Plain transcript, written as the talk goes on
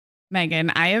Megan,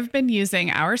 I have been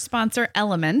using our sponsor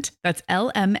Element, that's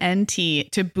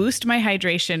LMNT, to boost my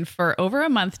hydration for over a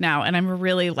month now, and I'm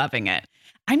really loving it.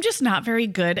 I'm just not very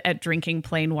good at drinking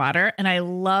plain water, and I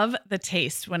love the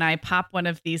taste when I pop one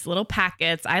of these little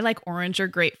packets. I like orange or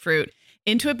grapefruit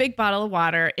into a big bottle of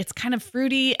water. It's kind of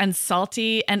fruity and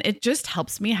salty, and it just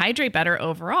helps me hydrate better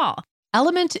overall.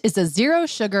 Element is a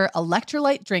zero-sugar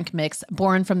electrolyte drink mix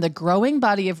born from the growing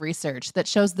body of research that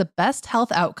shows the best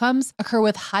health outcomes occur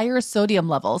with higher sodium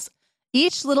levels.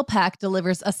 Each little pack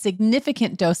delivers a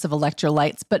significant dose of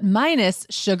electrolytes, but minus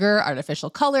sugar, artificial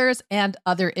colors, and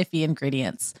other iffy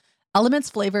ingredients. Element's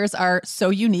flavors are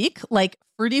so unique, like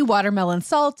fruity watermelon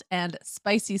salt and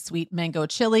spicy sweet mango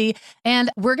chili. And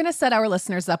we're going to set our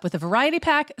listeners up with a variety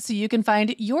pack so you can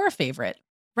find your favorite.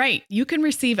 Right. You can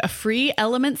receive a free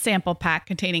Element sample pack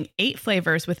containing 8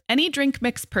 flavors with any drink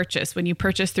mix purchase when you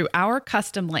purchase through our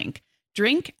custom link,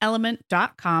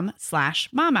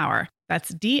 drinkelement.com/momhour.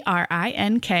 That's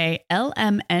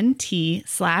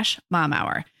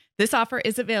DRINKLMNT/momhour. This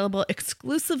is available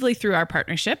exclusively through our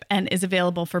partnership and is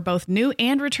available for both new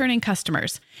and returning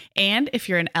customers. And if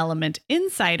you're an Element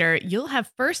insider, you'll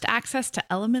have first access to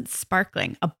Element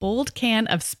Sparkling, a bold can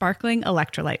of sparkling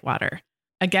electrolyte water.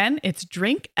 Again, it's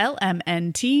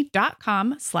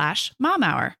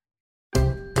drinklmnt.com/momhour.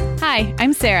 Hi,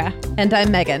 I'm Sarah. And I'm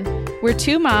Megan. We're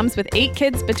 2 moms with 8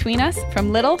 kids between us,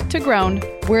 from little to grown.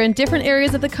 We're in different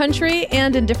areas of the country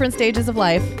and in different stages of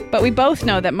life. But we both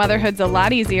know that motherhood's a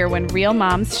lot easier when real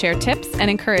moms share tips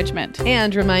and encouragement.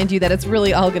 And remind you that it's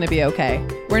really all going to be okay.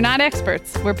 We're not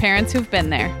experts. We're parents who've been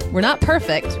there. We're not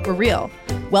perfect. We're real.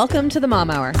 Welcome to the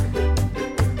Mom Hour.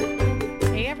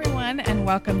 And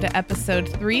welcome to episode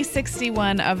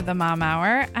 361 of the Mom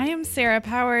Hour. I am Sarah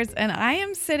Powers, and I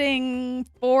am sitting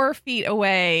 4 feet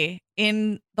away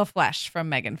in the flesh from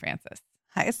Megan Francis.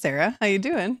 Hi, Sarah. How you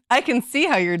doing? I can see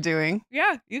how you're doing.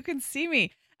 Yeah, you can see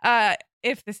me.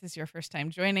 If this is your first time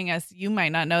joining us, you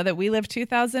might not know that we live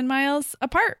 2,000 miles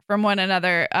apart from one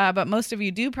another, but most of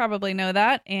you do probably know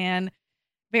that, and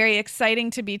very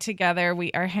exciting to be together. We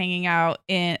are hanging out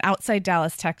outside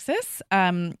Dallas, Texas,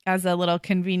 as a little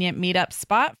convenient meetup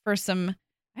spot for some,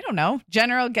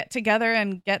 general get together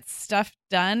and get stuff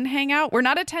done, hang out. We're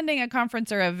not attending a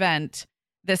conference or event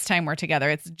this time we're together.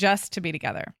 It's just to be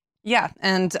together. Yeah.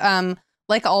 And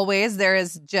like always, there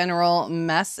is general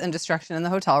mess and destruction in the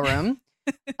hotel room.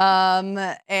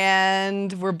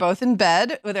 And we're both in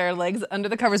bed with our legs under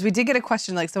the covers. We did get a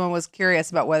question, like someone was curious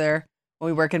about whether when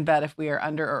we work in bed, if we are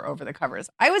under or over the covers.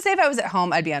 I would say if I was at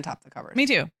home, I'd be on top of the covers. Me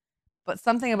too. But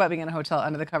something about being in a hotel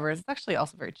under the covers, it's actually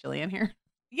also very chilly in here.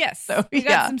 Yes. So we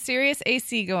got some serious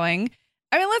AC going.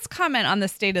 I mean, let's comment on the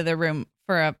state of the room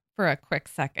for a quick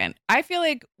second. I feel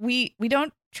like we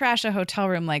don't trash a hotel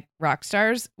room like rock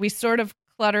stars. We sort of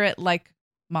clutter it like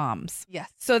moms.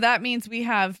 Yes. So that means we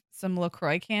have some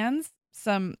LaCroix cans,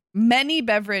 many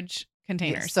beverage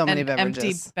containers, yes, so many beverages.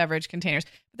 Empty beverage containers.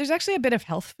 But there's actually a bit of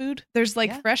health food. There's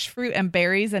fresh fruit and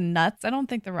berries and nuts. I don't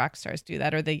think the rock stars do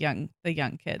that, or the young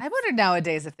kids. I wonder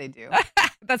nowadays if they do.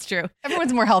 That's true.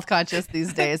 Everyone's more health conscious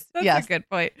these days. That's a good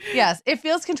point. Yes, it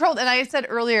feels controlled. And I said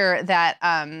earlier that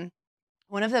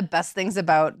one of the best things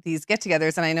about these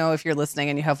get-togethers, and I know if you're listening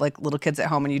and you have like little kids at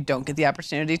home and you don't get the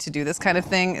opportunity to do this kind of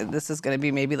thing, this is going to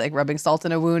be maybe like rubbing salt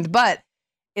in a wound, but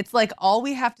it's like all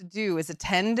we have to do is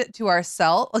attend to our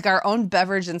own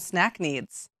beverage and snack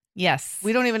needs. Yes.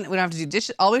 We don't have to do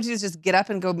dishes. All we have to do is just get up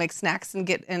and go make snacks and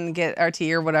get our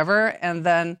tea or whatever, and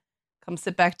then come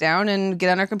sit back down and get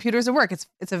on our computers and work. It's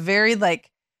a very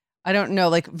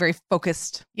very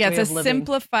focused. Yeah, it's a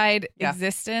simplified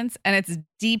existence, and it's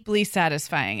deeply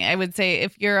satisfying. I would say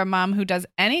if you're a mom who does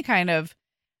any kind of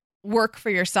work for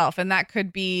yourself, and that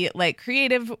could be like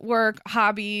creative work,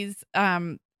 hobbies,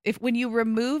 when you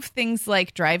remove things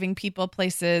like driving people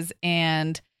places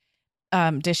and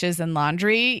dishes and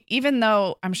laundry, even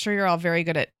though I'm sure you're all very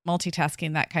good at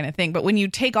multitasking, that kind of thing. But when you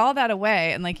take all that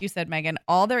away, and like you said, Megan,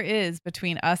 all there is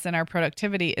between us and our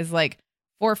productivity is like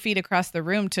 4 feet across the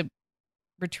room to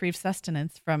retrieve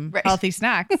sustenance from healthy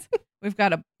snacks. We've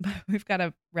got a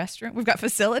restaurant. We've got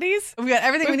facilities. We've got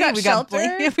everything we need. We've got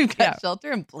shelter. We've got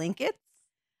shelter and blankets.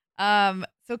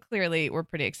 So clearly we're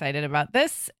pretty excited about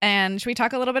this. And should we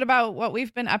talk a little bit about what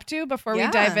we've been up to before we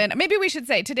dive in? Maybe we should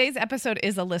say today's episode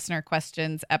is a listener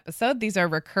questions episode. These are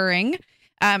recurring.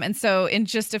 And so in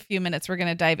just a few minutes, we're going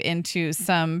to dive into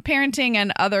some parenting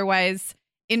and otherwise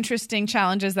interesting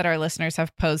challenges that our listeners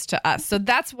have posed to us. So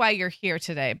that's why you're here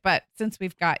today. But since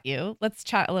we've got you, let's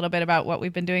chat a little bit about what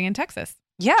we've been doing in Texas.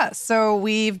 Yeah. So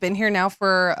we've been here now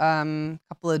for a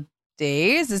couple of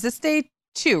days. Is this day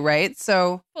 2, right?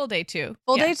 So full day 2.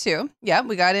 Day 2. Yeah.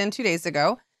 We got in 2 days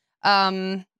ago.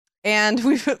 And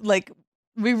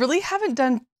we really haven't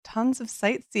done tons of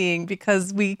sightseeing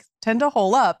because we tend to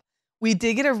hole up. We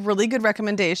did get a really good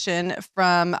recommendation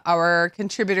from our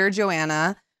contributor,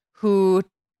 Joanna, who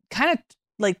kind of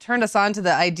like turned us on to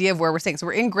the idea of where we're staying. So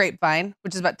we're in Grapevine,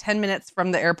 which is about 10 minutes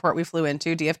from the airport we flew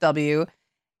into, DFW.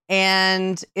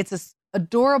 And it's this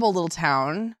adorable little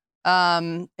town.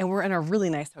 And we're in a really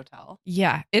nice hotel.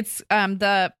 Yeah. It's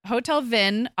the Hotel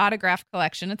Vin Autograph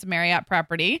Collection. It's a Marriott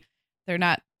property. They're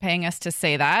not paying us to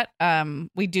say that.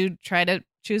 We do try to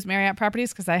choose Marriott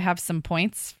properties because I have some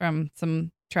points from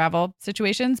some travel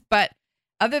situations. But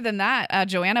other than that,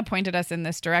 Joanna pointed us in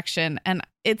this direction. And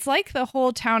it's like the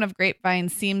whole town of Grapevine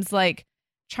seems like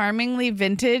charmingly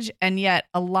vintage and yet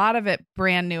a lot of it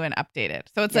brand new and updated.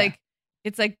 So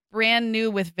it's like brand new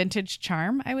with vintage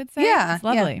charm, I would say. Yeah. It's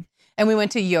lovely. Yeah. And we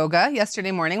went to yoga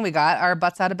yesterday morning. We got our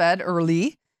butts out of bed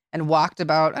early and walked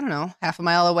about, half a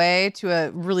mile away to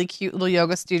a really cute little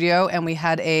yoga studio. And we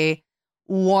had a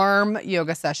warm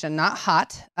yoga session, not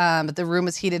hot, but the room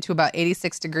was heated to about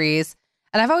 86 degrees.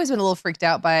 And I've always been a little freaked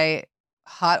out by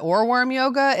hot or warm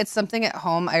yoga. It's something at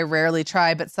home I rarely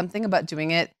try, but something about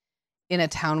doing it in a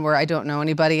town where I don't know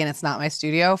anybody and it's not my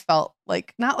studio felt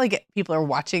like, not like people are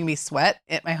watching me sweat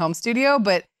at my home studio,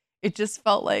 but it just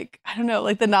felt like,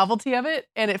 like the novelty of it.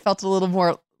 And it felt a little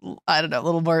more, a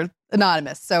little more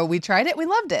anonymous. So we tried it. We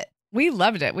loved it. We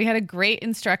loved it. We had a great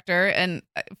instructor. And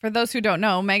for those who don't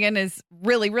know, Megan is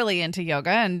really, really into yoga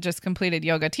and just completed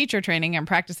yoga teacher training and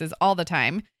practices all the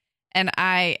time. And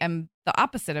I am the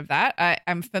opposite of that.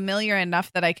 I'm familiar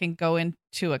enough that I can go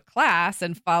into a class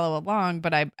and follow along,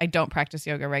 but I don't practice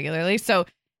yoga regularly. So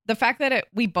the fact that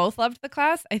we both loved the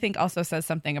class, I think also says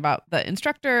something about the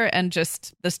instructor and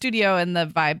just the studio and the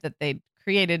vibe that they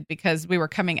created because we were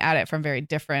coming at it from very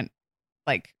different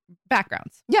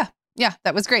backgrounds. Yeah. Yeah.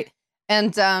 That was great.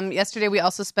 And yesterday we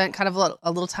also spent kind of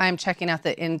a little time checking out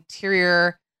the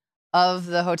interior of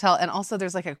the hotel. And also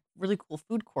there's a really cool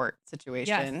food court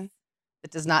situation. Yes. It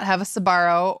does not have a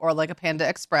Sbarro or a Panda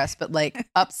Express, but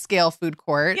upscale food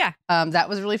court. Yeah. That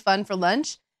was really fun for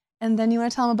lunch. And then you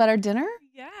want to tell them about our dinner?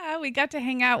 Yeah, we got to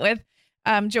hang out with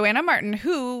Joanna Martin,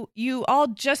 who you all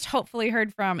just hopefully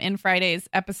heard from in Friday's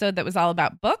episode that was all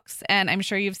about books. And I'm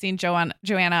sure you've seen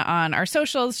Joanna on our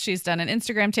socials. She's done an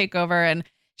Instagram takeover and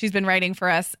she's been writing for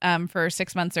us for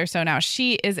 6 months or so now.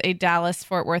 She is a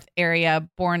Dallas-Fort Worth area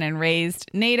born and raised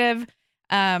native.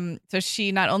 So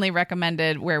she not only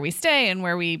recommended where we stay and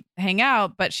where we hang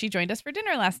out, but she joined us for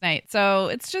dinner last night. So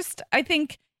it's just, I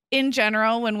think in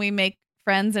general, when we make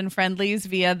friends and friendlies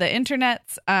via the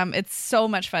internet, it's so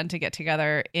much fun to get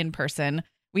together in person.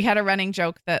 We had a running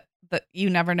joke that you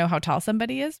never know how tall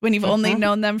somebody is when you've only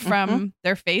known them from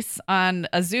their face on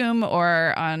a Zoom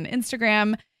or on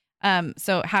Instagram.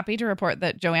 So happy to report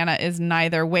that Joanna is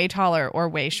neither way taller or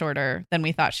way shorter than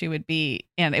we thought she would be.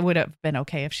 And it would have been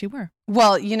okay if she were.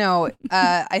 Well,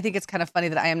 I think it's kind of funny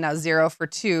that I am now 0 for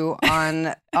 2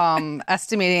 on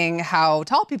estimating how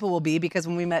tall people will be, because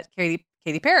when we met Katie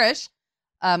Parrish,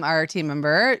 our team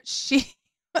member,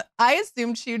 I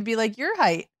assumed she would be like your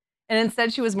height. And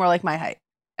instead she was more like my height.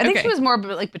 I think she was more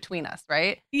between us,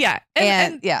 right? Yeah.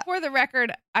 And for the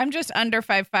record, I'm just under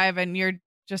 5'5" and you're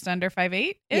just under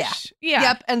 5'8" ish. Yeah.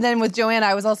 Yep. And then with Joanna,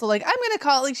 I was also like, I'm going to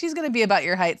call she's going to be about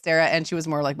your height, Sarah. And she was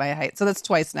more like my height. So that's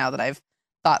twice now that I've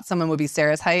thought someone would be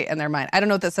Sarah's height and they're mine. I don't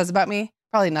know what that says about me.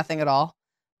 Probably nothing at all.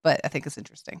 But I think it's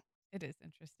interesting. It is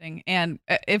interesting. And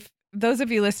if those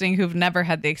of you listening who've never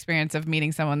had the experience of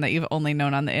meeting someone that you've only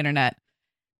known on the internet,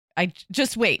 I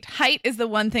just wait. Height is the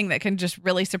one thing that can just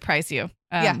really surprise you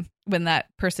when that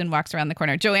person walks around the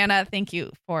corner. Joanna, thank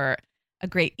you for a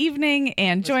great evening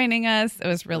and joining us. It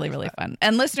was really, really fun.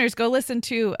 And listeners, go listen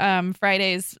to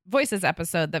Friday's Voices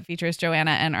episode that features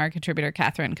Joanna and our contributor,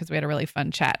 Catherine, because we had a really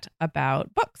fun chat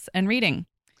about books and reading.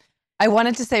 I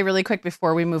wanted to say really quick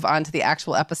before we move on to the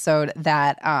actual episode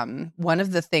that one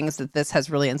of the things that this has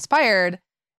really inspired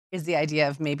is the idea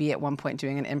of maybe at one point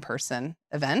doing an in-person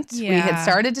event. Yeah. We had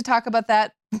started to talk about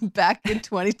that back in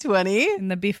 2020. In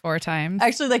the before times.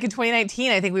 Actually, in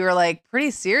 2019, I think we were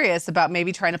pretty serious about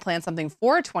maybe trying to plan something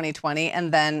for 2020.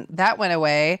 And then that went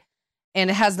away and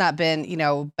it has not been,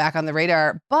 back on the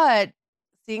radar. But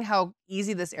seeing how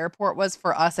easy this airport was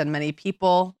for us and many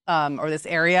people or this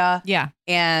area. Yeah.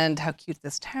 And how cute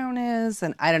this town is.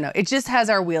 And I don't know, it just has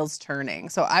our wheels turning.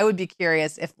 So I would be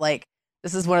curious if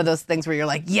this is one of those things where you're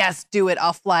like, yes, do it.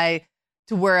 I'll fly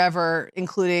to wherever,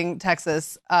 including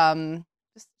Texas.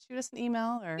 Just shoot us an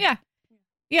email or. Yeah.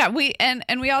 Yeah. We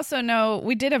also know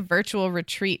we did a virtual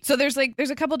retreat. So there's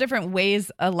a couple different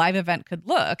ways a live event could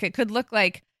look. It could look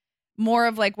like more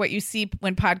of like what you see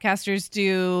when podcasters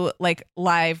do like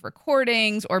live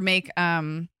recordings or make, what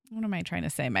am I trying to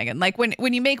say, Megan? Like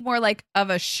when you make more like of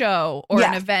a show or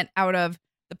an event out of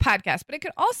the podcast, but it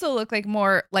could also look like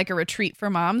more like a retreat for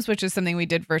moms, which is something we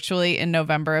did virtually in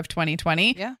November of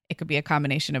 2020. Yeah. It could be a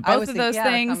combination of both of those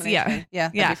things. Yeah.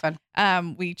 That'd be fun.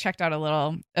 We checked out a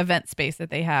little event space that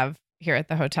they have here at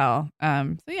the hotel.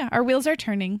 So yeah, our wheels are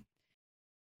turning.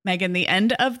 Megan, the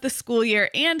end of the school year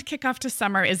and kickoff to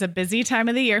summer is a busy time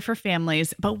of the year for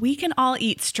families, but we can all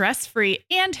eat stress-free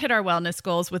and hit our wellness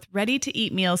goals with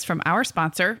ready-to-eat meals from our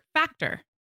sponsor, Factor.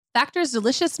 Factor's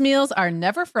delicious meals are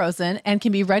never frozen and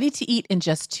can be ready to eat in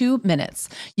just 2 minutes.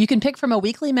 You can pick from a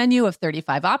weekly menu of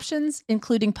 35 options,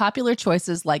 including popular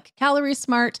choices like Calorie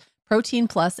Smart, Protein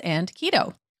Plus, and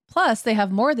Keto. Plus, they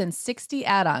have more than 60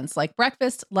 add-ons like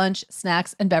breakfast, lunch,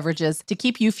 snacks, and beverages to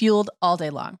keep you fueled all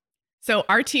day long. So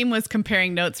our team was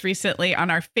comparing notes recently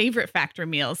on our favorite Factor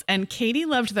meals, and Katie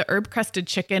loved the herb-crusted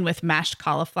chicken with mashed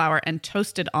cauliflower and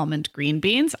toasted almond green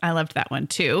beans. I loved that one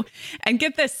too. And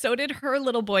get this, so did her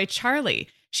little boy, Charlie.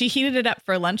 She heated it up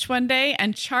for lunch one day,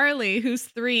 and Charlie, who's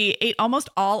 3, ate almost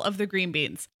all of the green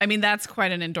beans. I mean, that's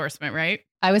quite an endorsement, right?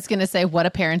 I was going to say, what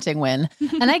a parenting win.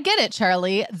 And I get it,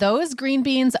 Charlie. Those green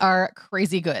beans are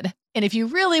crazy good. And if you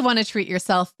really want to treat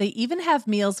yourself, they even have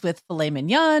meals with filet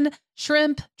mignon,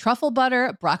 shrimp, truffle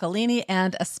butter, broccolini,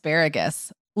 and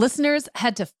asparagus. Listeners,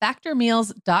 head to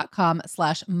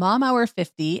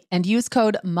factormeals.com/momhour50 and use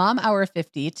code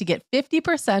momhour50 to get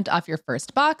 50% off your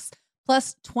first box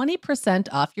plus 20%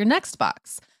 off your next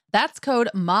box. That's code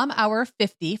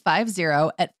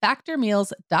momhour50 at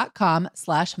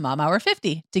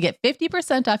factormeals.com/momhour50 to get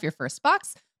 50% off your first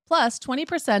box plus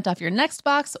 20% off your next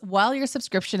box while your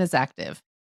subscription is active.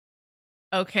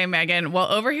 Okay, Megan.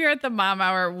 Well, over here at the Mom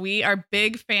Hour, we are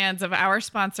big fans of our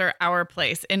sponsor, Our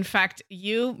Place. In fact,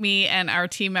 you, me, and our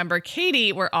team member,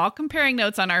 Katie, were all comparing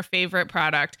notes on our favorite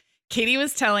product. Katie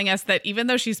was telling us that even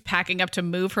though she's packing up to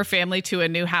move her family to a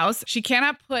new house, she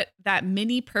cannot put that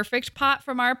mini perfect pot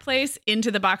from Our Place into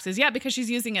the boxes yet because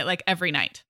she's using it like every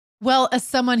night. Well, as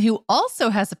someone who also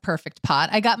has a perfect pot,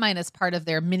 I got mine as part of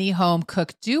their mini home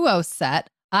cook duo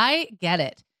set. I get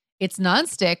it. It's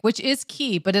nonstick, which is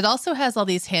key, but it also has all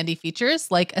these handy features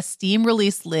like a steam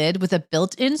release lid with a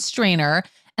built-in strainer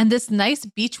and this nice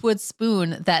beechwood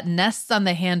spoon that nests on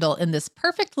the handle in this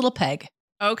perfect little peg.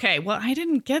 Okay, well, I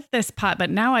didn't get this pot, but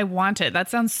now I want it. That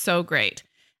sounds so great.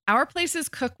 Our Place's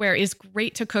cookware is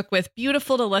great to cook with,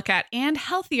 beautiful to look at, and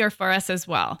healthier for us as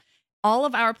well. All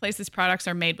of Our Place's products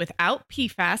are made without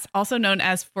PFAS, also known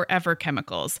as forever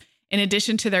chemicals. In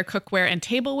addition to their cookware and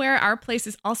tableware, Our Place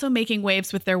is also making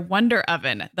waves with their Wonder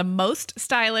Oven, the most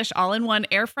stylish all-in-one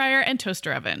air fryer and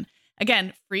toaster oven.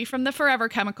 Again, free from the forever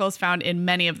chemicals found in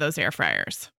many of those air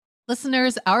fryers.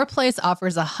 Listeners, Our Place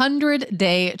offers a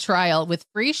 100-day trial with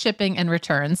free shipping and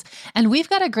returns, and we've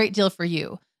got a great deal for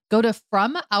you. Go to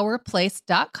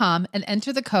FromOurPlace.com and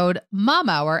enter the code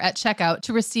MOMHOUR at checkout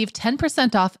to receive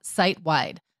 10% off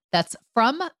site-wide. That's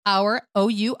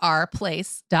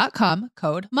FromOurPlace.com,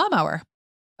 code MOMHOUR.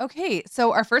 Okay,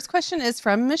 so our first question is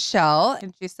from Michelle,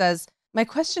 and she says, my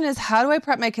question is, how do I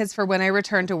prep my kids for when I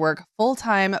return to work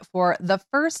full-time for the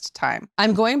first time?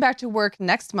 I'm going back to work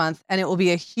next month, and it will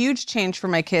be a huge change for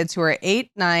my kids who are 8,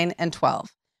 9, and 12.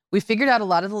 We figured out a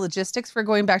lot of the logistics for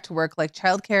going back to work, like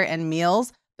childcare and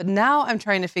meals, but now I'm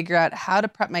trying to figure out how to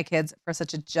prep my kids for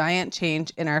such a giant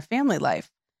change in our family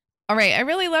life. All right. I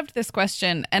really loved this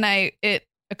question. And it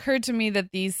occurred to me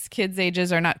that these kids'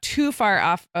 ages are not too far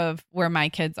off of where my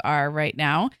kids are right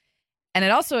now. And it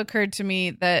also occurred to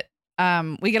me that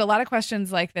we get a lot of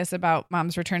questions like this about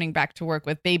moms returning back to work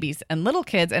with babies and little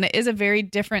kids. And it is a very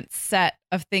different set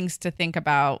of things to think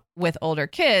about with older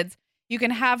kids. You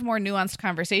can have more nuanced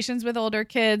conversations with older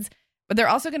kids, but they're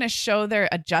also going to show their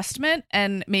adjustment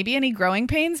and maybe any growing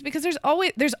pains because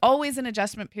there's always an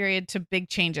adjustment period to big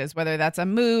changes, whether that's a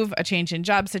move, a change in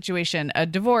job situation, a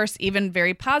divorce, even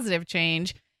very positive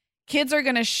change. Kids are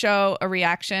going to show a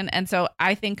reaction. And so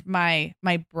I think my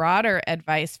broader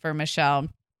advice for Michelle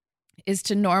is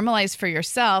to normalize for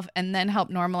yourself and then help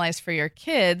normalize for your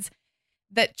kids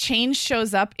that change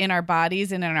shows up in our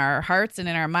bodies and in our hearts and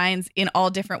in our minds in all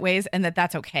different ways, and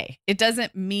that's okay. It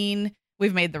doesn't mean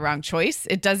we've made the wrong choice.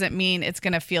 It doesn't mean it's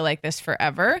going to feel like this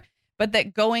forever, but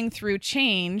that going through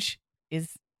change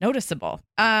is noticeable.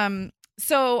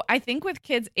 So I think with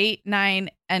kids 8, 9,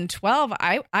 and 12,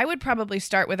 I would probably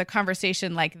start with a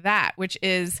conversation like that, which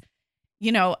is,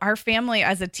 you know, our family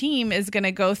as a team is going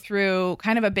to go through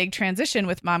kind of a big transition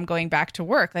with mom going back to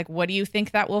work. Like, what do you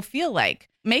think that will feel like?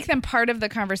 Make them part of the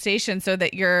conversation so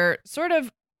that you're sort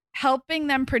of helping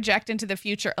them project into the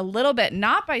future a little bit,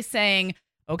 not by saying,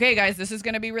 okay, guys, this is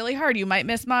going to be really hard. You might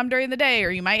miss mom during the day, or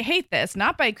you might hate this,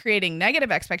 not by creating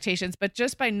negative expectations, but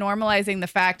just by normalizing the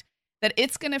fact that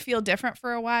it's going to feel different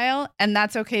for a while. And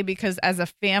that's okay, because as a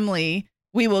family,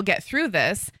 we will get through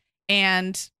this.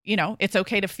 And, it's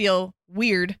okay to feel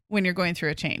weird when you're going through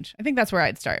a change. I think that's where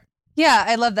I'd start. Yeah,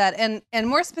 I love that. And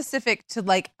more specific to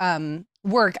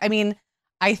work. I mean,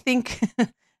 I think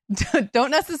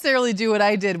don't necessarily do what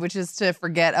I did, which is to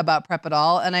forget about prep at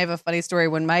all. And I have a funny story.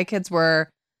 When my kids were,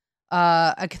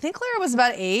 I think Clara was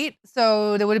about 8.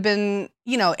 So they would have been,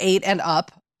 8 and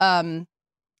up. And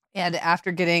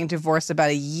after getting divorced about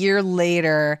a year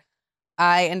later,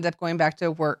 I ended up going back to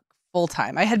work full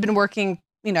time. I had been working,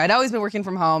 I'd always been working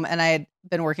from home, and I had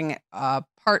been working a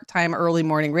part-time early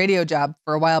morning radio job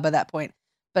for a while by that point.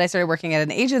 But I started working at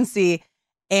an agency,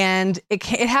 and it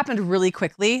happened really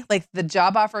quickly. Like, the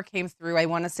job offer came through, I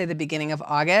want to say the beginning of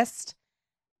August,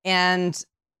 and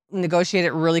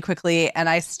negotiated really quickly. And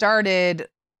I started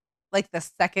like the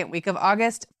second week of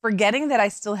August, forgetting that I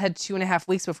still had 2.5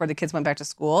 weeks before the kids went back to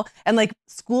school. And like,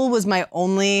 school was my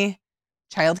only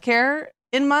childcare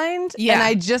in mind. Yeah. And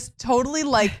I just totally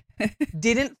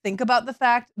didn't think about the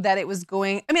fact that it was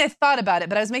I thought about it,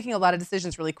 but I was making a lot of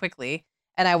decisions really quickly,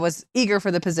 and I was eager for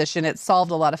the position. It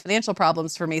solved a lot of financial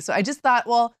problems for me. So I just thought,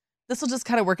 well, this will just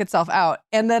kind of work itself out.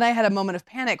 And then I had a moment of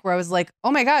panic where I was like,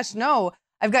 oh my gosh, no,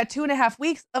 I've got 2.5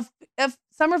 weeks of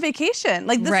summer vacation.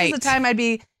 Like, this is the time I'd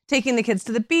be taking the kids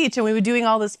to the beach, and we were doing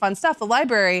all this fun stuff, the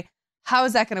library. How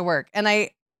is that going to work? And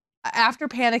after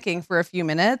panicking for a few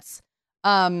minutes,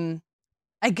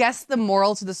 I guess the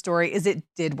moral to the story is it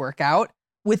did work out,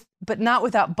 but not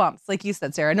without bumps. Like you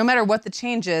said, Sarah, no matter what the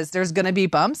change is, there's going to be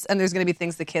bumps, and there's going to be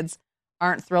things the kids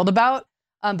aren't thrilled about.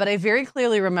 But I very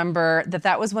clearly remember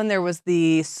that was when there was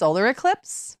the solar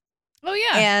eclipse. Oh,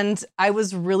 yeah. And I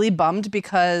was really bummed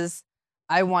because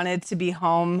I wanted to be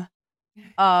home,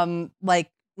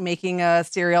 making a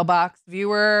cereal box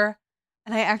viewer.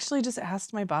 And I actually just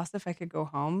asked my boss if I could go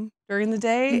home during the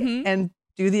day and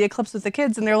do the eclipse with the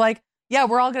kids. And they're like, yeah,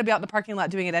 we're all going to be out in the parking lot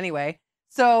doing it anyway.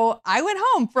 So I went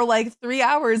home for 3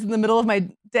 hours in the middle of my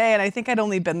day. And I think I'd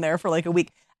only been there for a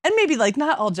week. And maybe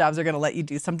not all jobs are going to let you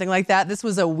do something like that. This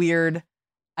was a weird,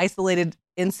 isolated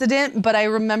incident. But I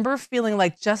remember feeling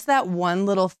like just that one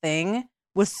little thing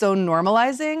was so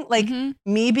normalizing.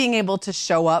 Me being able to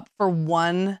show up for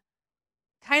one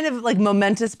kind of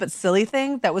momentous but silly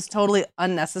thing that was totally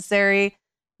unnecessary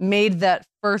made that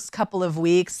first couple of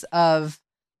weeks of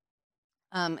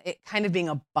it kind of being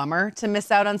a bummer to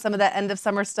miss out on some of that end of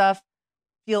summer stuff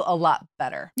feel a lot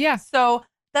better. Yeah. So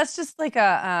that's just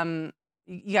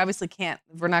you obviously can't,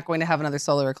 we're not going to have another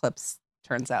solar eclipse,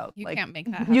 turns out. You can't make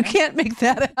that happen. You can't make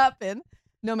that happen,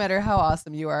 no matter how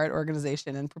awesome you are at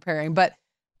organization and preparing. But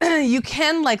you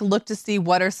can look to see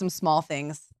what are some small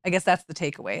things. I guess that's the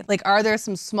takeaway. Are there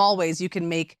some small ways you can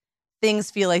make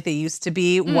things feel like they used to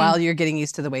be while you're getting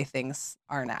used to the way things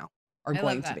are now or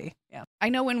going to be? Yeah. I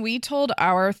know when we told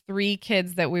our 3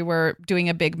 kids that we were doing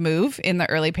a big move in the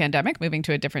early pandemic, moving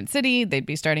to a different city, they'd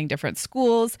be starting different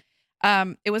schools.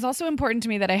 It was also important to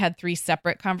me that I had 3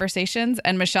 separate conversations.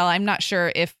 And Michelle, I'm not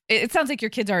sure if it sounds like your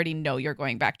kids already know you're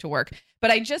going back to work, but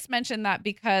I just mentioned that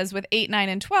because with 8, 9,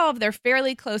 and 12, they're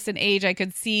fairly close in age. I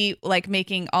could see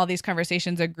making all these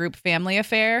conversations a group family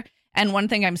affair. And one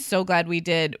thing I'm so glad we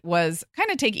did was kind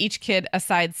of take each kid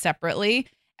aside separately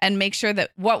and make sure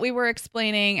that what we were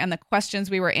explaining and the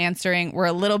questions we were answering were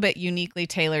a little bit uniquely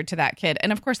tailored to that kid.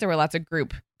 And of course, there were lots of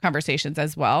group conversations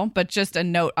as well, but just a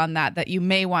note on that you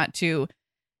may want to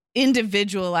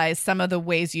individualize some of the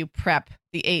ways you prep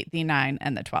the 8, the 9,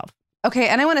 and the 12. Okay.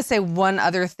 And I want to say one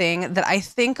other thing that I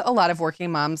think a lot of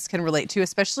working moms can relate to,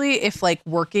 especially if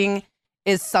working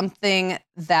is something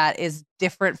that is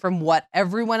different from what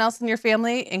everyone else in your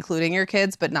family, including your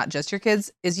kids, but not just your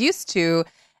kids, is used to.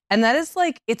 And that is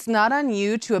it's not on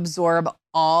you to absorb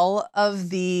all of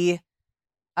the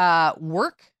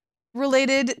work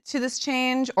related to this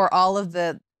change or all of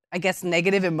the, I guess,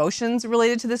 negative emotions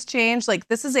related to this change.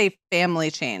 This is a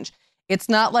family change. It's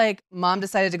not mom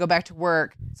decided to go back to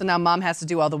work, so now mom has to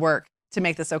do all the work to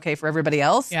make this okay for everybody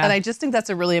else. Yeah. And I just think that's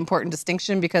a really important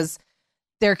distinction because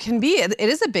there can be, it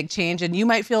is a big change and you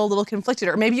might feel a little conflicted,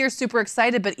 or maybe you're super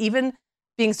excited, but even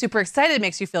being super excited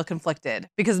makes you feel conflicted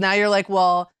because now you're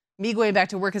well, me going back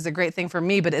to work is a great thing for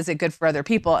me, but is it good for other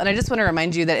people? And I just want to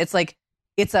remind you that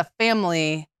it's a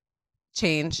family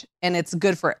change and it's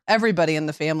good for everybody in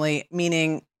the family,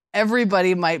 meaning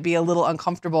everybody might be a little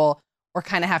uncomfortable or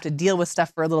kind of have to deal with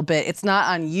stuff for a little bit. It's not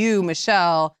on you,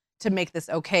 Michelle, to make this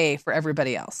okay for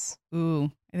everybody else. Ooh,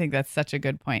 I think that's such a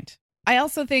good point. I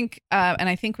also think, and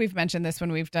I think we've mentioned this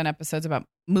when we've done episodes about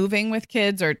moving with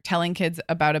kids or telling kids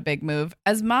about a big move.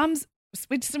 As moms,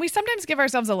 we sometimes give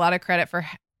ourselves a lot of credit for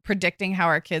predicting how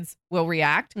our kids will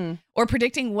react or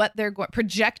projecting what they're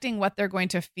going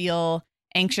to feel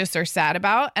anxious or sad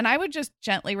about. And I would just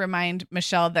gently remind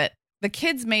Michelle that the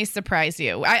kids may surprise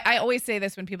you. I always say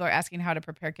this when people are asking how to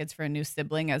prepare kids for a new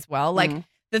sibling as well. Like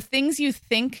the things you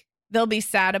think they'll be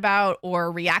sad about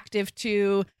or reactive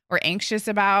to or anxious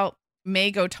about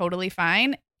may go totally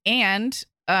fine. And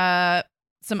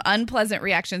some unpleasant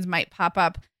reactions might pop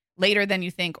up later than you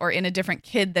think or in a different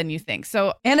kid than you think.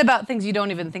 So, and about things you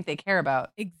don't even think they care about.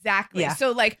 Exactly. Yeah.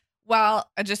 So like, well,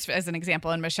 just as an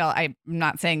example, and Michelle, I'm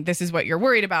not saying this is what you're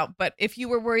worried about, but if you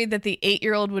were worried that the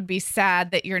 8-year-old would be sad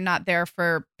that you're not there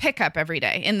for pickup every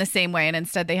day in the same way, and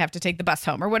instead they have to take the bus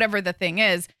home or whatever the thing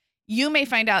is, you may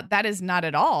find out that is not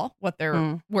at all what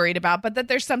they're worried about, but that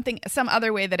there's some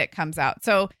other way that it comes out.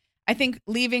 So I think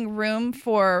leaving room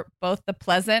for both the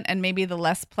pleasant and maybe the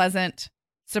less pleasant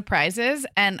surprises,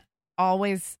 and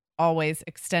always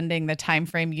extending the time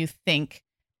frame you think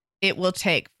it will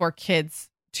take for kids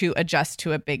to adjust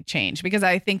to a big change. Because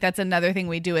I think that's another thing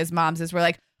we do as moms is we're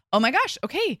like, oh my gosh,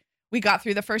 okay, we got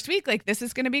through the first week. Like, this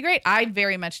is going to be great. I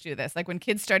very much do this. Like when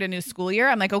kids start a new school year,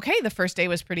 I'm like, okay, the first day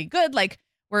was pretty good. Like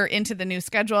we're into the new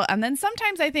schedule. And then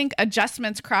sometimes I think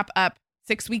adjustments crop up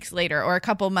 6 weeks later or a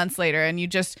couple months later. And you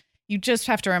just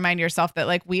have to remind yourself that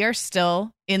like we are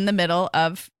still in the middle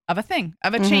of a thing,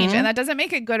 of a change. And that doesn't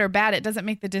make it good or bad. It doesn't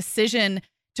make the decision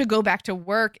to go back to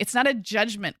work. It's not a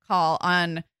judgment call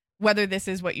on whether this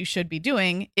is what you should be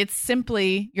doing. It's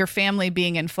simply your family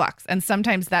being in flux. And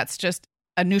sometimes that's just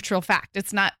a neutral fact.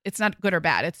 It's not good or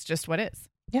bad. It's just what is.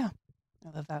 Yeah.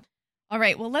 I love that. All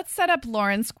right. Well, let's set up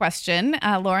Lauren's question.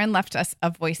 Lauren left us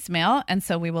a voicemail, and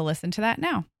so we will listen to that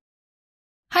now.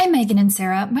 Hi, Megan and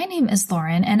Sarah. My name is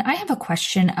Lauren, and I have a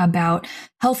question about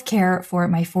healthcare for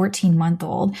my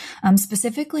 14-month-old,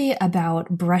 specifically about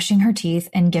brushing her teeth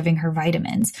and giving her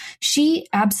vitamins. She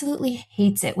absolutely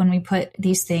hates it when we put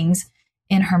these things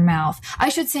in her mouth. I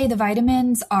should say the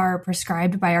vitamins are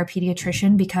prescribed by our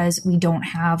pediatrician because we don't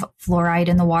have fluoride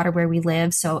in the water where we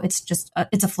live. So it's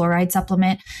it's a fluoride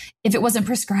supplement. If it wasn't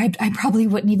prescribed, I probably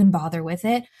wouldn't even bother with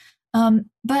it.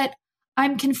 But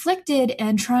I'm conflicted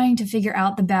and trying to figure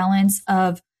out the balance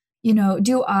of,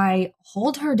 do I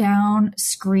hold her down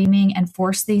screaming and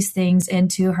force these things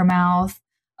into her mouth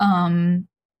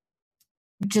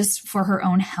just for her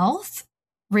own health,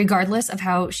 regardless of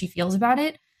how she feels about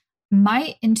it?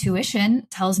 My intuition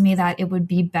tells me that it would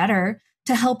be better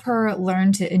to help her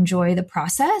learn to enjoy the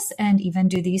process and even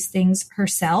do these things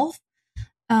herself.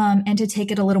 And to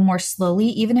take it a little more slowly,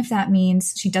 even if that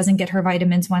means she doesn't get her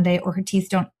vitamins one day or her teeth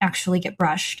don't actually get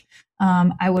brushed.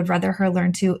 I would rather her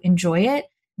learn to enjoy it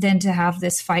than to have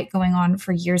this fight going on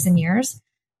for years and years.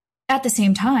 At the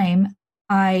same time,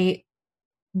 I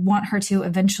want her to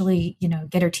eventually,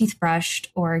 get her teeth brushed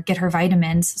or get her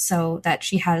vitamins so that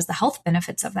she has the health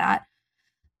benefits of that.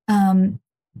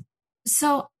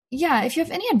 So yeah, if you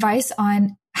have any advice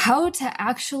on how to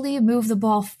actually move the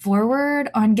ball forward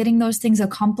on getting those things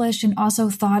accomplished, and also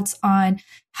thoughts on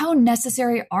how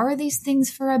necessary are these things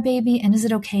for a baby, and is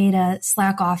it okay to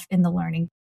slack off in the learning?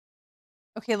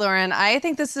 Okay, Lauren, I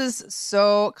think this is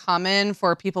so common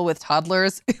for people with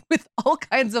toddlers with all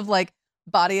kinds of like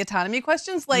body autonomy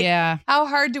questions. Like, how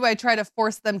hard do I try to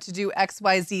force them to do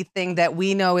XYZ thing that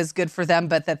we know is good for them,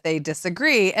 but that they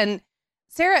disagree? And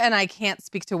Sarah and I can't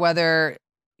speak to whether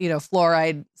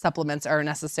fluoride supplements are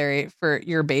necessary for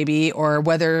your baby, or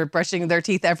whether brushing their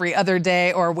teeth every other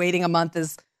day or waiting a month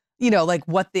is, like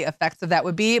what the effects of that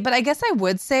would be. But I guess I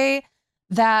would say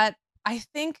that I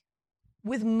think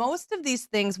with most of these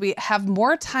things, we have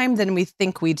more time than we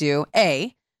think we do.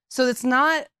 So it's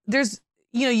not,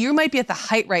 you might be at the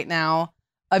height right now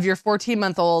of your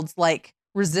 14-month-old's like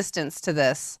resistance to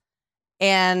this.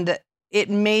 And it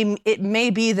may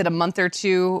be that a month or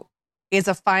two is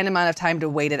a fine amount of time to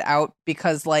wait it out,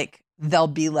 because like they'll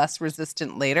be less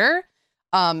resistant later.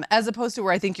 As opposed to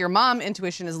where I think your mom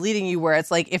intuition is leading you, where it's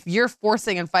like, if you're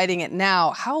forcing and fighting it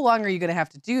now, how long are you going to have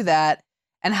to do that?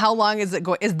 And how long is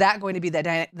that going to be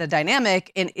the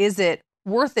dynamic? And is it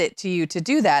worth it to you to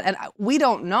do that? And we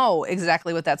don't know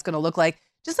exactly what that's going to look like.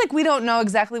 Just like we don't know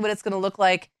exactly what it's going to look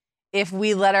like if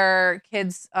we let our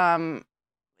kids,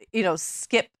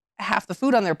 skip half the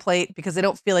food on their plate because they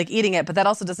don't feel like eating it. But that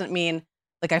also doesn't mean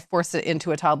like I force it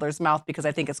into a toddler's mouth because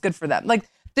I think it's good for them. Like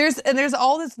there's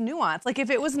all this nuance. Like if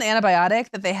it was an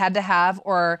antibiotic that they had to have,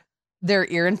 or their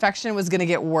ear infection was going to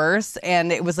get worse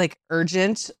and it was like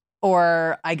urgent,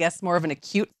 or I guess more of an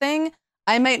acute thing,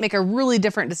 I might make a really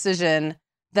different decision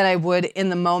than I would in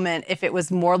the moment if it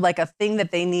was more like a thing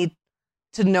that they need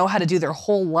to know how to do their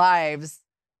whole lives,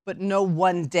 but no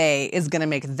one day is going to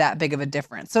make that big of a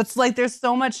difference. So it's like there's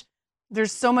so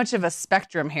much of a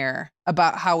spectrum here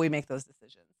about how we make those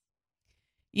decisions.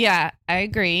 Yeah, I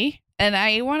agree. And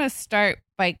I want to start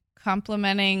by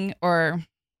complimenting, or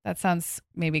that sounds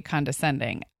maybe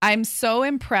condescending. I'm so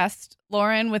impressed,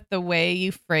 Lauren, with the way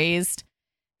you phrased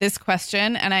this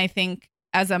question. And I think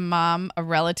as a mom, a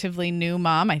relatively new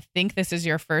mom, I think this is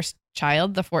your first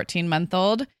child, the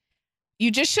 14-month-old. You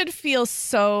just should feel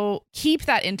keep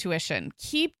that intuition.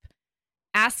 Keep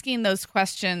asking those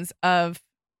questions of,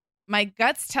 my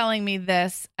gut's telling me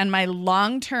this, and my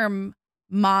long-term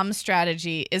mom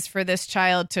strategy is for this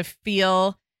child to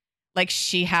feel like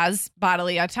she has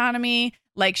bodily autonomy,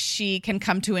 like she can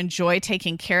come to enjoy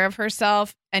taking care of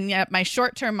herself. And yet my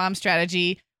short-term mom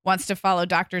strategy wants to follow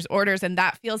doctor's orders, and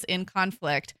that feels in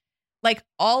conflict. Like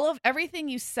everything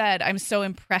you said, I'm so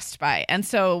impressed by. And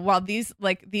so while these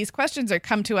questions are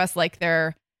come to us like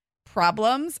they're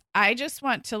problems, I just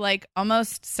want to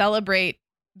almost celebrate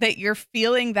that you're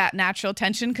feeling that natural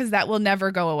tension, because that will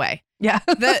never go away. Yeah.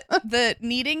 the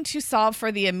needing to solve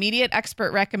for the immediate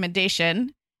expert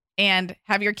recommendation and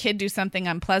have your kid do something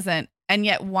unpleasant, and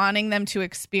yet wanting them to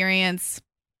experience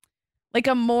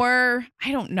a more,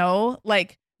 I don't know,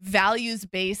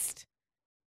 values-based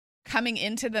coming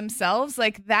into themselves,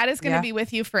 that is going to be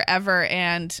with you forever.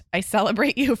 And I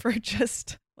celebrate you for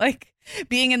just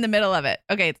being in the middle of it.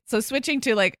 Okay. So switching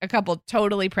to a couple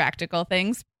totally practical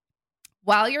things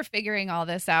while you're figuring all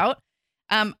this out.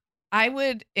 I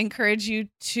would encourage you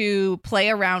to play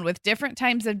around with different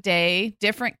times of day,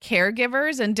 different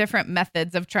caregivers, and different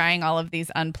methods of trying all of these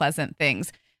unpleasant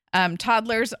things.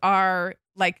 Toddlers are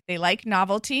they like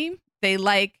novelty.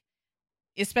 They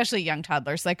especially young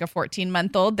toddlers, like a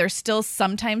 14-month-old, they're still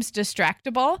sometimes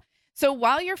distractible. So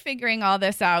while you're figuring all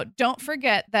this out, don't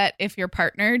forget that if you're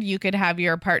partnered, you could have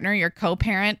your partner, your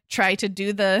co-parent, try to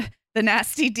do the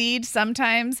nasty deed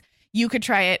sometimes. You could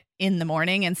try it in the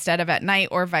morning instead of at night,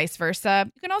 or vice versa.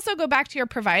 You can also go back to your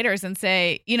providers and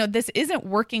say, this isn't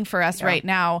working for us right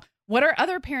now. What are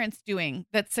other parents doing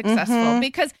that's successful? Mm-hmm.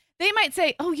 Because they might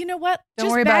say, oh, you know what? Don't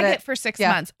just bag it for 6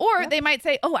 months. Or they might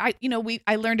say, oh,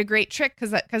 I learned a great trick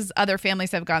because other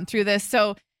families have gone through this.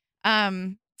 So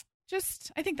I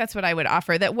think that's what I would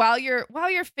offer, that while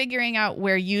you're figuring out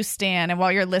where you stand and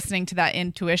while you're listening to that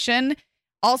intuition,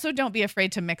 also don't be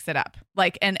afraid to mix it up,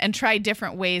 and try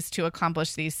different ways to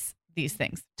accomplish these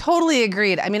things. Totally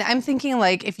agreed. I mean, I'm thinking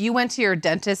if you went to your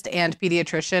dentist and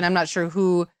pediatrician, I'm not sure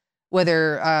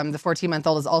whether the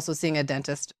 14-month-old is also seeing a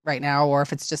dentist right now, or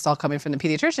if it's just all coming from the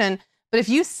pediatrician. But if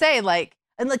you say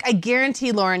I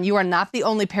guarantee, Lauren, you are not the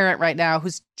only parent right now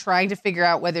who's trying to figure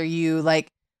out whether you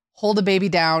hold a baby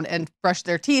down and brush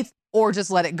their teeth or just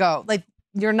let it go.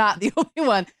 You're not the only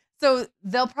one. So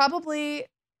they'll probably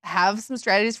have some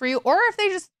strategies for you. Or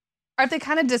if they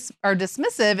kind of are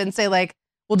dismissive and say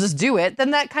we'll just do it,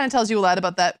 then that kind of tells you a lot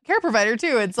about that care provider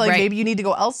too. It's right. Maybe you need to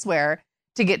go elsewhere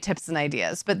to get tips and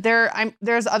ideas. But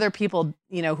there's other people,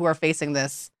 who are facing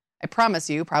this, I promise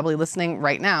you, probably listening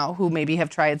right now, who maybe have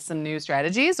tried some new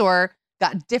strategies or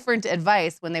got different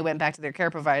advice when they went back to their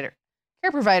care provider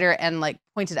and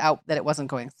pointed out that it wasn't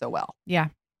going so well. Yeah.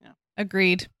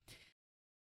 Agreed.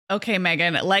 Okay,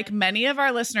 Megan, like many of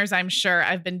our listeners, I'm sure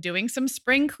I've been doing some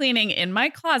spring cleaning in my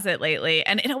closet lately,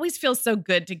 and it always feels so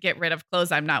good to get rid of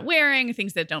clothes I'm not wearing,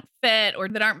 things that don't fit or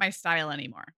that aren't my style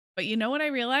anymore. But you know what I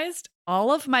realized?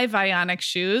 All of my Vionic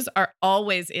shoes are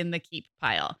always in the keep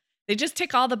pile. They just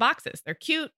tick all the boxes. They're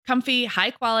cute, comfy,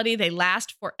 high quality. They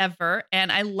last forever.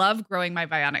 And I love growing my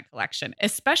Vionic collection,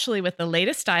 especially with the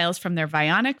latest styles from their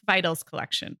Vionic Vitals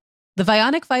collection. The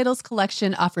Vionic Vitals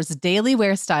collection offers daily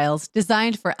wear styles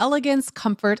designed for elegance,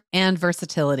 comfort, and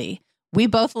versatility. We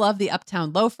both love the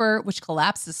Uptown loafer, which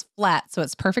collapses flat, so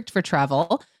it's perfect for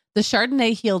travel. The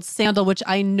Chardonnay heeled sandal, which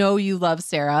I know you love,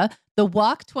 Sarah. The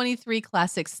Walk 23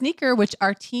 classic sneaker, which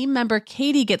our team member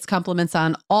Katie gets compliments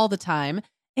on all the time.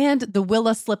 And the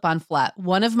Willa slip-on flat,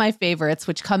 one of my favorites,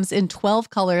 which comes in 12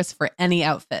 colors for any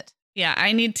outfit. Yeah,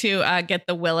 I need to get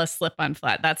the Willa slip-on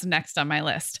flat. That's next on my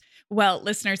list. Well,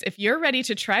 listeners, if you're ready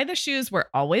to try the shoes we're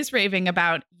always raving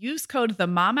about, use code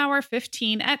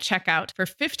TheMomHour15 at checkout for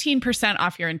 15%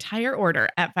 off your entire order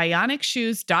at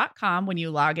VionicShoes.com when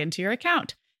you log into your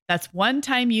account. That's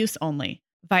one-time use only.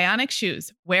 Vionic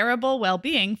Shoes, wearable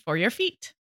well-being for your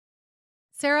feet.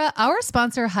 Sarah, our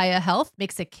sponsor, Hiya Health,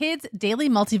 makes a kids' daily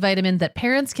multivitamin that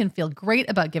parents can feel great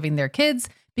about giving their kids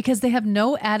because they have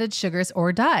no added sugars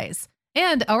or dyes.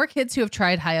 And our kids who have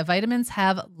tried Hiya vitamins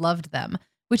have loved them.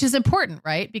 Which is important,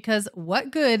 right? Because what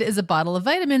good is a bottle of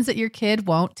vitamins that your kid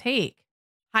won't take?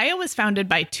 Hiya was founded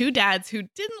by two dads who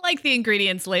didn't like the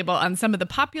ingredients label on some of the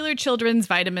popular children's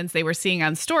vitamins they were seeing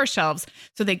on store shelves,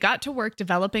 so they got to work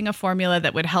developing a formula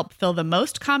that would help fill the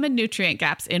most common nutrient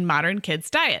gaps in modern kids'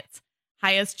 diets.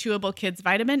 Hiya's Chewable Kids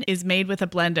Vitamin is made with a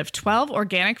blend of 12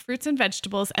 organic fruits and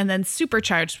vegetables and then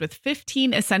supercharged with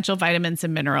 15 essential vitamins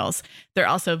and minerals. They're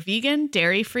also vegan,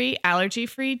 dairy-free,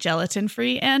 allergy-free,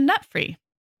 gelatin-free, and nut-free.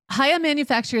 Hiya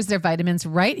manufactures their vitamins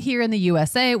right here in the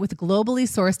USA with globally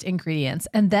sourced ingredients,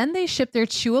 and then they ship their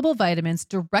chewable vitamins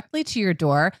directly to your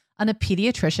door on a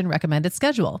pediatrician recommended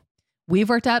schedule. We've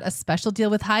worked out a special deal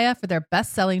with Hiya for their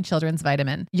best-selling children's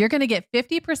vitamin. You're going to get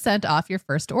 50% off your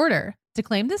first order. To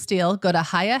claim this deal, go to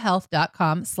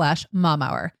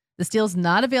hiyahealth.com/momhour. This deal's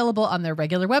not available on their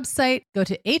regular website. Go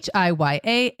to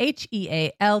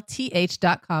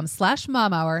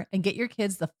hiyahealth.com/momhour and get your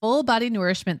kids the full body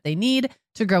nourishment they need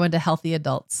to grow into healthy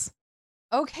adults.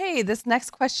 Okay, this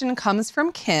next question comes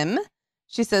from Kim.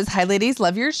 She says, "Hi, ladies.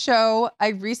 Love your show. I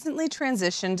recently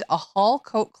transitioned a hall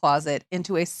coat closet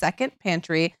into a second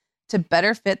pantry to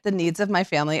better fit the needs of my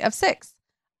family of 6.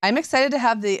 I'm excited to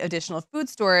have the additional food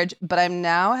storage, but I'm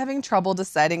now having trouble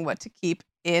deciding what to keep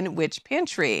in which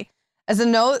pantry. As a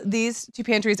note, these two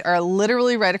pantries are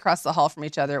literally right across the hall from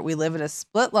each other. We live in a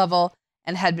split level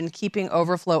and had been keeping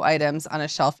overflow items on a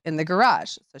shelf in the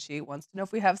garage." So she wants to know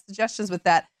if we have suggestions with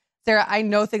that. Sarah, I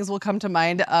know things will come to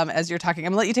mind as you're talking.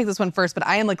 I'm gonna let you take this one first, but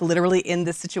I am like literally in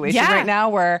this situation right now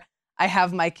where I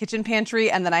have my kitchen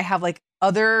pantry and then I have like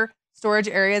other storage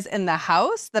areas in the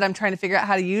house that I'm trying to figure out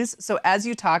how to use. So as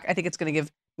you talk, I think it's going to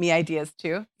give me ideas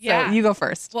too. Yeah. So you go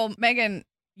first. Well, Megan,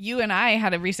 you and I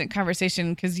had a recent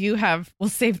conversation because you have, we'll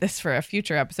save this for a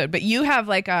future episode, but you have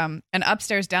like an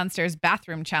upstairs downstairs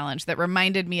bathroom challenge that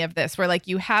reminded me of this, where like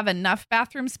you have enough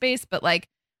bathroom space, but like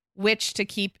which to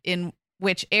keep in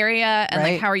which area and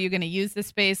like how are you going to use the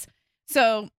space?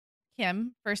 So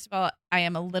Kim, first of all, I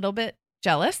am a little bit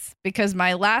jealous because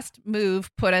my last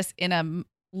move put us in a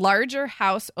larger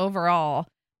house overall,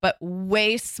 but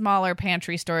way smaller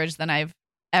pantry storage than I've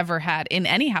ever had in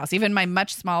any house, even my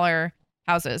much smaller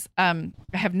houses. I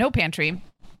have no pantry.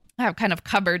 I have kind of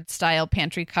cupboard style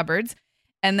pantry cupboards.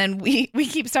 And then we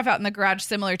keep stuff out in the garage,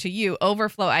 similar to you,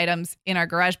 overflow items in our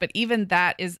garage. But even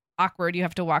that is awkward. You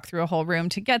have to walk through a whole room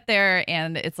to get there.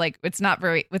 And it's like, it's not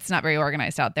very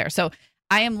organized out there. So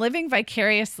I am living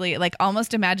vicariously, like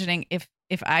almost imagining if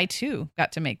I too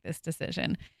got to make this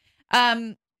decision.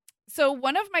 So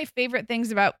one of my favorite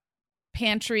things about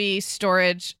pantry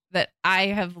storage that I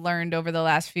have learned over the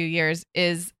last few years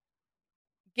is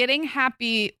getting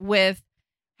happy with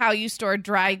how you store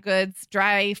dry goods,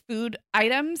 dry food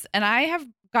items. And I have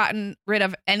gotten rid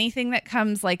of anything that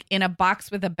comes like in a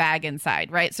box with a bag inside,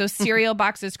 right? So cereal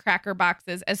boxes, cracker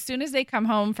boxes, as soon as they come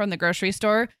home from the grocery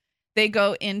store, they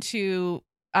go into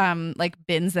like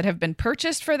bins that have been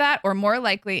purchased for that, or more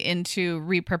likely into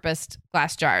repurposed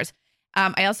glass jars.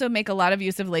 I also make a lot of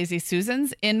use of Lazy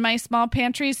Susans in my small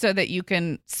pantry so that you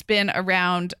can spin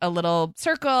around a little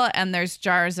circle and there's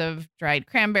jars of dried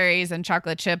cranberries and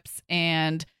chocolate chips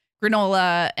and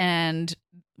granola and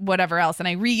whatever else. And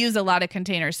I reuse a lot of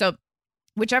containers. So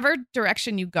whichever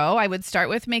direction you go, I would start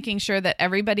with making sure that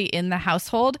everybody in the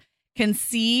household can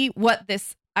see what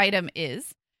this item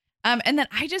is. And then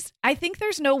I think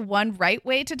there's no one right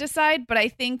way to decide, but I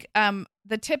think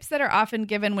the tips that are often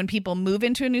given when people move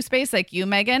into a new space, like you,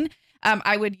 Megan,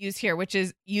 I would use here, which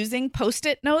is using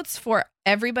Post-it notes for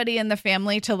everybody in the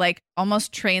family to like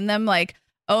almost train them like,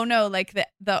 oh no, like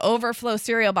the overflow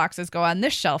cereal boxes go on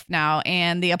this shelf now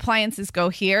and the appliances go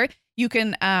here. You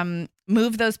can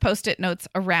move those Post-it notes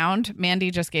around.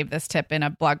 Mandy just gave this tip in a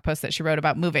blog post that she wrote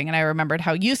about moving, and I remembered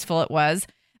how useful it was.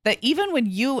 That even when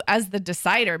you, as the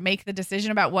decider, make the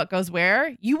decision about what goes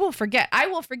where, you will forget. I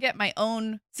will forget my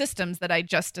own systems that I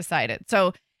just decided.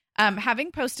 So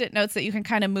having Post-it notes that you can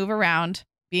kind of move around,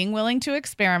 being willing to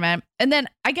experiment. And then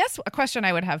I guess a question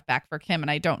I would have back for Kim,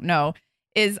 and I don't know,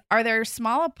 is are there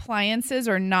small appliances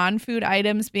or non-food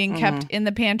items being kept in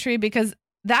the pantry? Because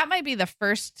that might be the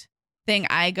first thing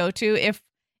I go to. If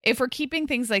we're keeping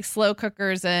things like slow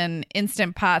cookers and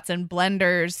instant pots and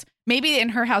blenders, maybe in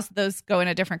her house, those go in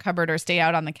a different cupboard or stay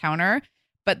out on the counter.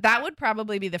 But that would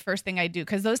probably be the first thing I do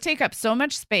because those take up so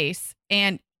much space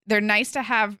and they're nice to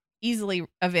have easily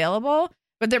available,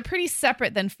 but they're pretty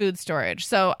separate than food storage.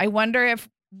 So I wonder if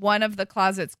one of the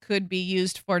closets could be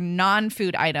used for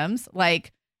non-food items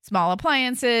like small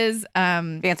appliances,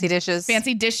 fancy dishes,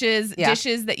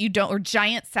 dishes that you don't, or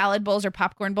giant salad bowls or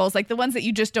popcorn bowls, like the ones that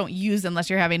you just don't use unless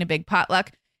you're having a big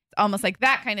potluck. almost like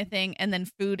that kind of thing, and then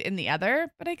food in the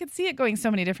other. But I could see it going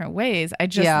so many different ways. I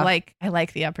just I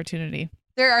like the opportunity.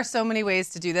 There are so many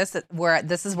ways to do this.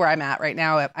 This is where I'm at right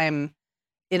now. I'm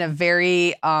in a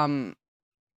very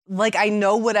like I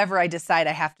know whatever I decide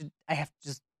I have to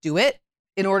just do it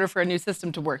in order for a new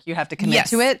system to work. You have to commit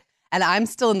to it. And I'm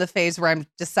still in the phase where I'm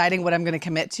deciding what I'm going to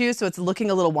commit to. So it's looking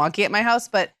a little wonky at my house.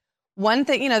 But one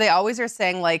thing, they always are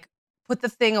saying like, put the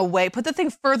thing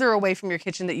further away from your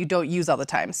kitchen that you don't use all the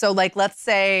time. So like, let's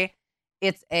say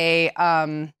it's a,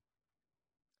 I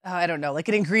don't know, like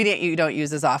an ingredient you don't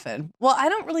use as often. Well, I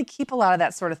don't really keep a lot of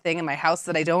that sort of thing in my house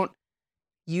that I don't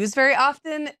use very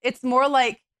often. It's more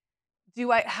like,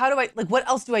 what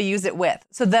else do I use it with?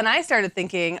 So then I started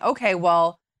thinking, okay,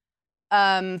 well,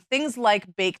 things like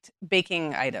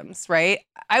baking items, right?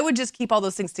 I would just keep all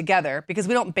those things together because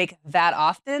we don't bake that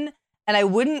often. And I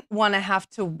wouldn't want to have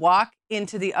to walk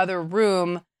into the other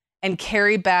room and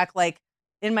carry back like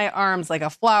in my arms, like a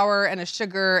flour and a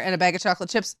sugar and a bag of chocolate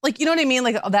chips. Like, you know what I mean?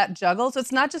 Like that juggle. So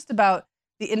it's not just about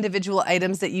the individual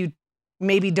items that you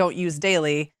maybe don't use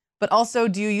daily, but also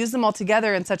do you use them all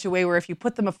together in such a way where if you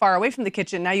put them far away from the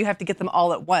kitchen, now you have to get them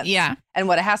all at once. Yeah. And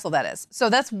what a hassle that is. So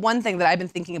that's one thing that I've been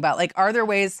thinking about. Like, are there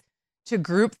ways to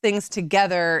group things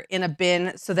together in a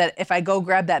bin so that if I go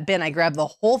grab that bin, I grab the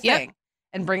whole thing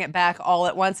and bring it back all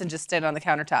at once and just stand on the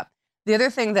countertop? The other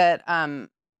thing that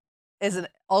is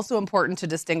also important to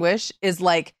distinguish is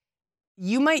like,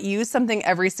 you might use something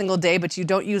every single day, but you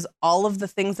don't use all of the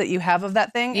things that you have of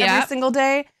that thing every single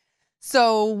day.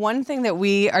 So one thing that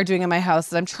we are doing in my house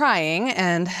that I'm trying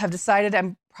and have decided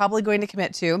I'm probably going to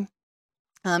commit to,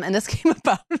 and this came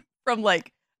about from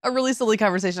like a really silly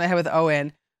conversation I had with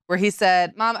Owen, where he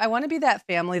said, Mom, I want to be that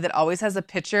family that always has a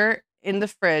pitcher in the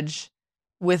fridge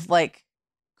with like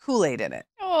Kool-Aid in it.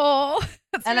 Oh,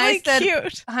 that's and really I said,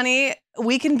 cute. Honey,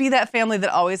 we can be that family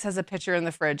that always has a pitcher in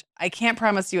the fridge. I can't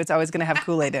promise you it's always going to have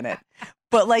Kool-Aid in it.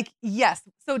 But like, yes.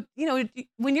 So,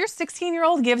 when your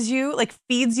 16-year-old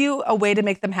feeds you a way to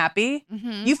make them happy,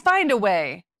 you find a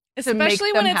way to make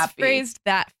especially them when it's happy. phrased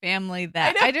that family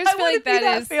that. I just feel like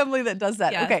that is family that does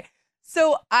that. Yes. Okay.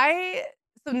 So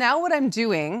now what I'm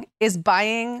doing is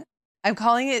I'm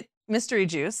calling it mystery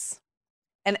juice.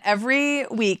 And every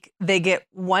week they get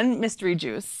one mystery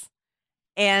juice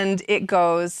and it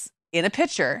goes in a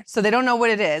pitcher. So they don't know what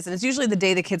it is. And it's usually the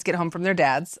day the kids get home from their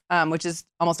dads, which is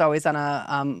almost always on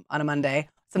a Monday,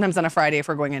 sometimes on a Friday if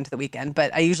we're going into the weekend.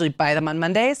 But I usually buy them on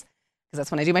Mondays because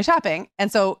that's when I do my shopping.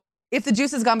 And so if the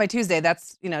juice is gone by Tuesday,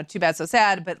 that's, too bad, so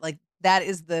sad. But like that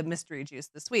is the mystery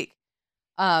juice this week.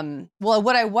 Well,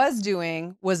 what I was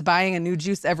doing was buying a new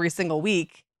juice every single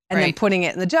week and then putting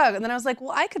it in the jug. And then I was like,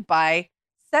 well, I could buy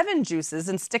 7 juices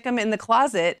and stick them in the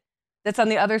closet that's on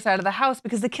the other side of the house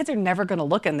because the kids are never going to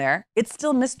look in there. It's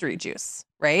still mystery juice,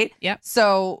 right? Yep.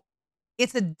 So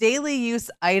it's a daily use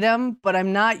item, but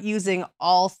I'm not using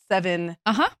all 7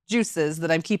 juices that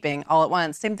I'm keeping all at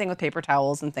once. Same thing with paper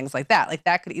towels and things like that. Like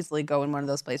that could easily go in one of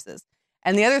those places.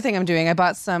 And the other thing I'm doing, I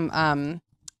bought some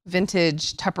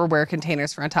vintage Tupperware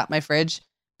containers for on top of my fridge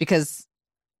because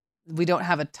we don't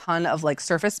have a ton of like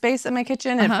surface space in my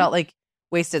kitchen. And it felt like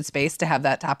wasted space to have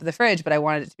that top of the fridge, but I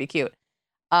wanted it to be cute.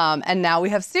 And now we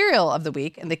have cereal of the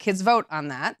week and the kids vote on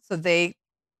that. So they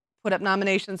put up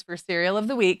nominations for cereal of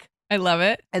the week. I love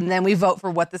it. And then we vote for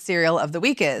what the cereal of the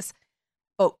week is.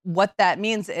 But what that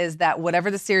means is that whatever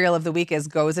the cereal of the week is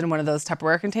goes in one of those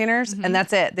Tupperware containers and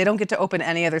that's it. They don't get to open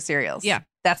any other cereals. Yeah.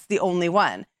 That's the only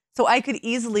one. So I could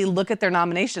easily look at their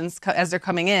nominations as they're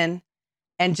coming in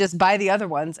and just buy the other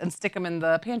ones and stick them in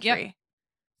the pantry. Yep.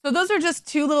 So those are just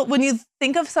 2 little, when you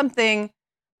think of something,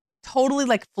 totally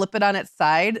like flip it on its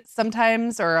side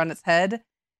sometimes or on its head,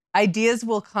 ideas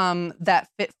will come that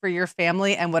fit for your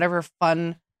family and whatever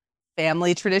fun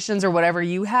family traditions or whatever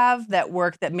you have that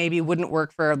work that maybe wouldn't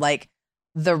work for like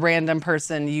the random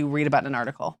person you read about in an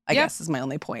article, I guess is my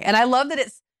only point. And I love that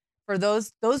it's for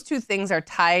those 2 things are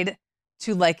tied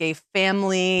to like a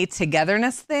family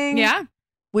togetherness thing. Yeah.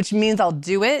 Which means I'll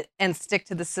do it and stick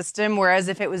to the system. Whereas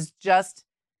if it was just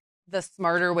the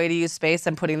smarter way to use space,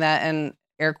 I'm putting that in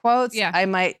air quotes, I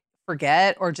might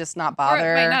forget or just not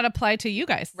bother. Or it might not apply to you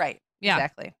guys. Right. Yeah.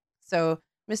 Exactly. So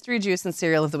mystery juice and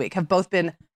cereal of the week have both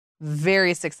been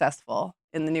very successful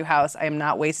in the new house. I am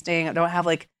not wasting. I don't have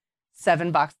like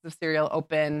 7 boxes of cereal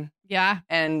open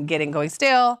and going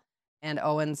stale. And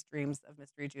Owen's dreams of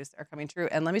mystery juice are coming true.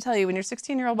 And let me tell you, when your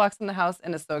 16-year-old walks in the house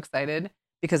and is so excited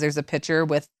because there's a pitcher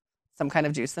with some kind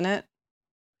of juice in it,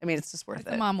 I mean, it's just worth it.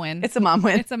 It's a mom win. It's a mom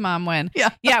win. It's a mom win. Yeah.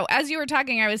 Yeah. As you were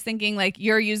talking, I was thinking like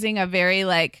you're using a very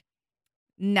like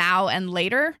now and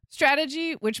later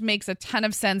strategy, which makes a ton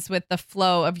of sense with the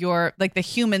flow of your, like, the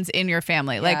humans in your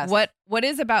family. Yes. Like what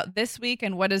is about this week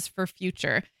and what is for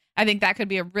future. I think that could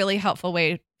be a really helpful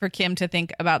way for Kim to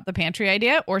think about the pantry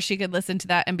idea, or she could listen to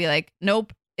that and be like,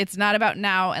 nope, it's not about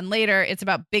now and later. It's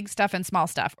about big stuff and small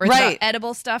stuff, or it's about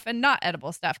edible stuff and not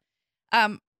edible stuff.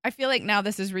 I feel like now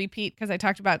this is repeat because I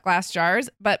talked about glass jars,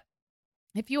 but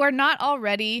if you are not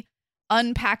already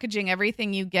unpackaging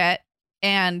everything you get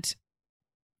and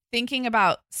thinking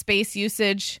about space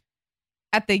usage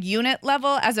at the unit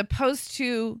level as opposed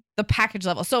to the package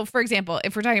level. So, for example,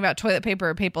 if we're talking about toilet paper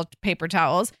or paper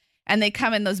towels, and they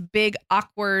come in those big,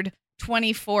 awkward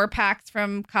 24 packs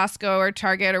from Costco or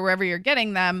Target or wherever you're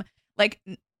getting them, like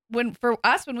when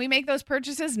we make those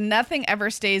purchases, nothing ever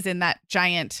stays in that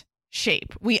giant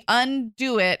shape. We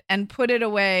undo it and put it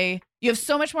away. You have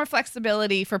so much more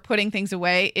flexibility for putting things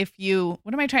away if you,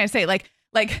 what am I trying to say? Like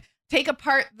take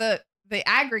apart the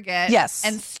aggregate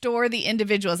and store the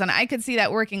individuals. And I could see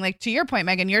that working. Like, to your point,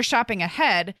 Megan, you're shopping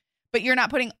ahead, but you're not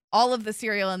putting all of the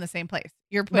cereal in the same place.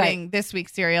 You're putting this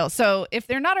week's cereal. So if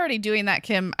they're not already doing that,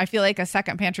 Kim, I feel like a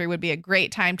second pantry would be a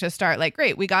great time to start. Like,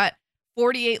 great, we got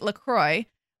 48 LaCroix,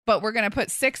 but we're going to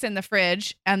put 6 in the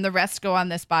fridge and the rest go on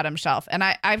this bottom shelf. And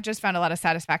I've just found a lot of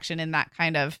satisfaction in that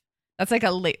kind of, that's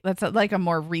like a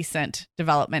more recent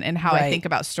development in how I think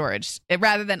about storage.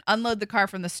 Rather than unload the car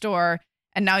from the store,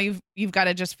 and now you've got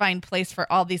to just find place for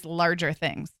all these larger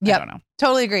things. I don't know.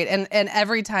 Totally agreed. And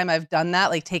every time I've done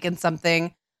that, like taken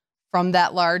something from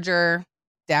that larger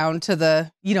down to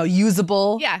the,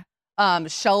 usable,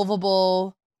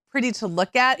 shelvable, pretty to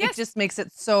look at, it just makes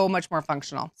it so much more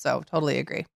functional. So totally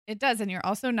agree. It does. And you're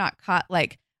also not caught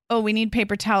like, oh, we need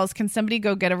paper towels. Can somebody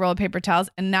go get a roll of paper towels?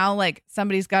 And now like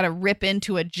somebody's got to rip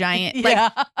into a giant,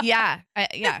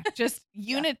 just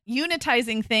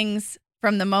unitizing things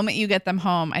from the moment you get them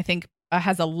home, I think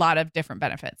has a lot of different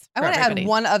benefits. I want to add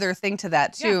one other thing to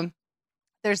that too. Yeah.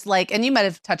 There's like, and you might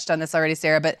have touched on this already,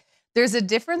 Sarah, but there's a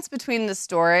difference between the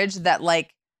storage that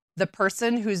like the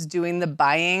person who's doing the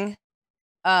buying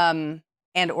and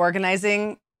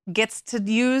organizing gets to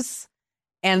use,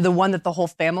 and the one that the whole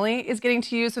family is getting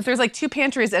to use. So if there's like 2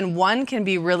 pantries and one can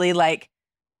be really like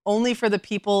only for the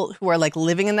people who are like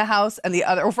living in the house, and the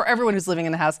other, or for everyone who's living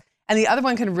in the house, and the other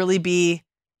one can really be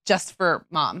just for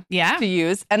mom to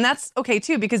use. And that's okay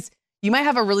too, because you might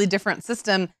have a really different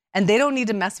system and they don't need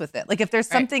to mess with it. Like if there's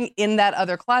something in that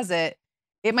other closet,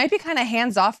 it might be kind of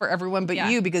hands off for everyone but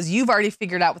you, because you've already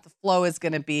figured out what the flow is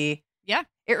going to be. Yeah.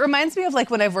 It reminds me of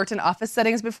like when I've worked in office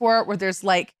settings before, where there's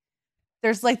like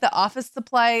the office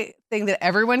supply thing that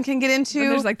everyone can get into.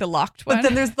 And there's like the locked one. But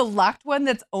then there's the locked one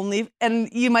that's only, and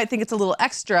you might think it's a little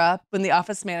extra when the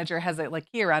office manager has a like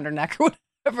key around her neck or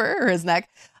whatever, or his neck.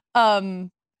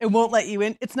 It won't let you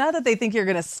in. It's not that they think you're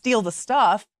going to steal the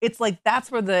stuff. It's like that's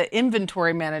where the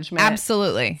inventory management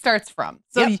starts from.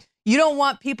 So you don't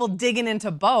want people digging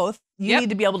into both. You need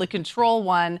to be able to control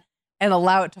one and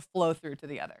allow it to flow through to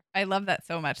the other. I love that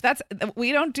so much.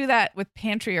 We don't do that with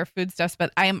pantry or foodstuffs,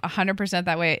 but I am 100%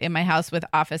 that way in my house with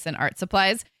office and art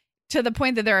supplies, to the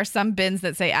point that there are some bins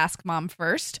that say ask mom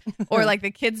first, or like the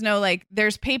kids know, like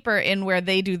there's paper in where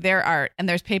they do their art and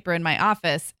there's paper in my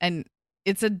office, and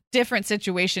it's a different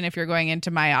situation if you're going into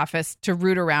my office to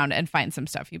root around and find some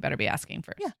stuff. You better be asking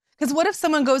first. Yeah. Because what if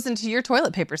someone goes into your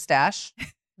toilet paper stash,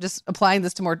 just applying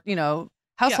this to more,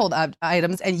 household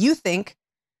items, and you think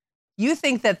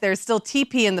that there's still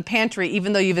TP in the pantry,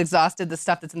 even though you've exhausted the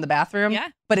stuff that's in the bathroom,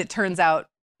 but it turns out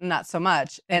not so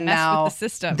much. And now with the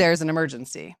system. There's an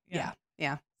emergency. Yeah.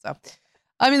 So,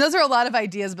 I mean, those are a lot of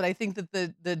ideas, but I think that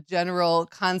the general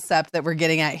concept that we're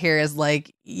getting at here is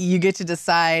like, you get to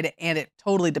decide, and it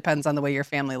totally depends on the way your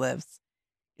family lives.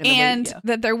 And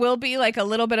that there will be like a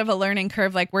little bit of a learning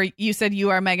curve, like where you said you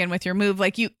are, Megan, with your move.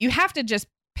 Like you have to just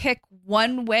pick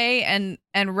one way and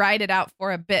ride it out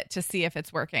for a bit to see if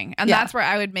it's working. And that's where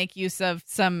I would make use of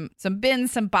some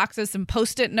bins, some boxes, some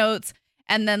Post-it notes.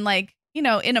 And then like,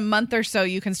 in a month or so,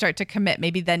 you can start to commit.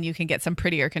 Maybe then you can get some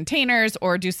prettier containers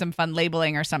or do some fun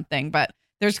labeling or something. But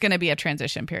there's going to be a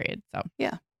transition period. So,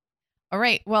 yeah. All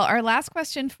right. Well, our last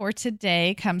question for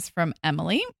today comes from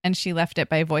Emily, and she left it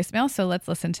by voicemail. So let's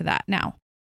listen to that now.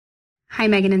 Hi,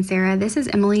 Megan and Sarah. This is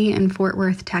Emily in Fort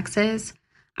Worth, Texas.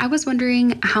 I was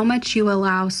wondering how much you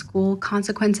allow school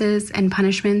consequences and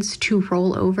punishments to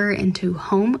roll over into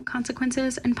home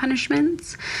consequences and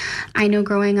punishments. I know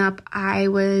growing up, I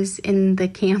was in the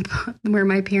camp where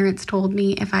my parents told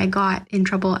me if I got in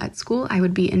trouble at school, I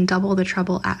would be in double the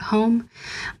trouble at home.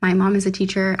 My mom is a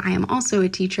teacher. I am also a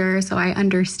teacher, so I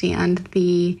understand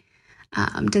the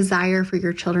desire for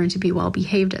your children to be well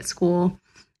behaved at school.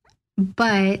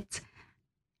 But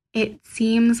it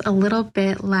seems a little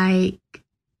bit like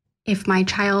if my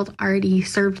child already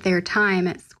served their time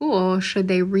at school, should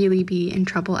they really be in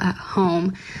trouble at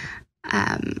home?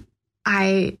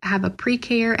 I have a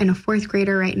pre-K and a fourth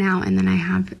grader right now, and then I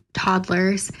have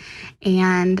toddlers.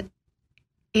 And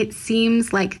it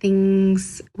seems like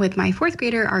things with my fourth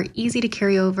grader are easy to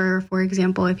carry over. For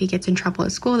example, if he gets in trouble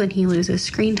at school, then he loses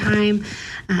screen time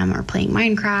or playing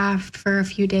Minecraft for a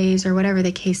few days or whatever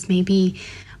the case may be.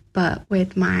 But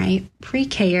with my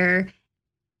pre-K,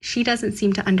 she doesn't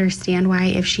seem to understand why,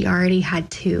 if she already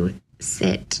had to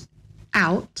sit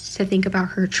out to think about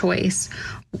her choice,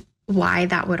 why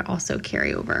that would also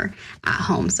carry over at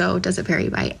home. So does it vary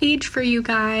by age for you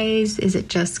guys? Is it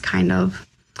just kind of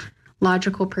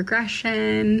logical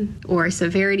progression or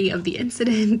severity of the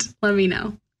incident? Let me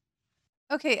know.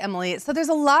 Okay, Emily. So there's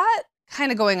a lot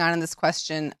kind of going on in this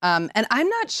question. And I'm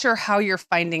not sure how you're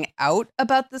finding out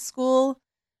about the school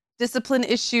discipline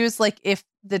issues. Like if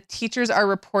the teachers are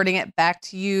reporting it back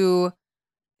to you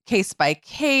case by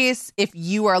case, if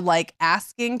you are like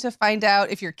asking to find out,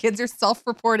 if your kids are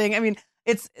self-reporting. I mean,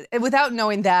 it's without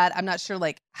knowing that, I'm not sure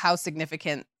like how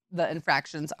significant the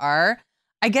infractions are.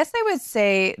 I guess I would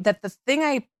say that the thing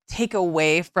I take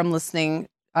away from listening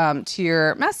to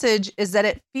your message is that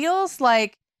it feels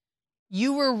like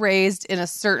you were raised in a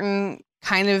certain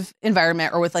kind of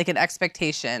environment or with like an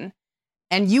expectation,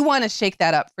 and you want to shake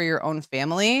that up for your own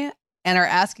family and are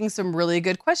asking some really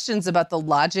good questions about the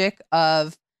logic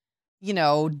of, you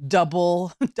know,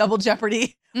 double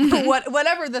jeopardy or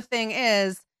whatever the thing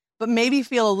is, but maybe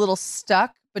feel a little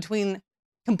stuck between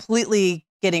completely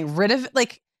getting rid of it.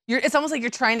 Like it's almost like you're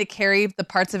trying to carry the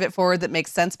parts of it forward that make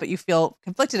sense, but you feel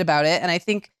conflicted about it. And I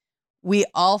think we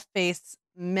all face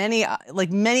many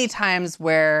times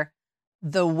where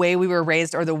the way we were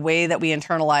raised or the way that we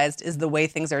internalized is the way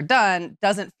things are done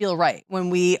doesn't feel right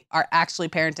when we are actually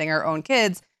parenting our own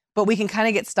kids. But we can kind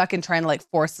of get stuck in trying to like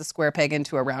force the square peg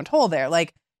into a round hole there,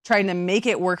 like trying to make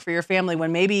it work for your family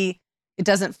when maybe it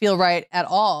doesn't feel right at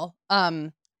all.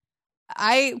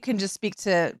 I can just speak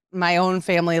to my own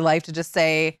family life to just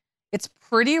say it's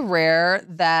pretty rare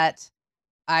that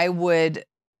I would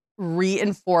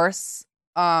reinforce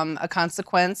a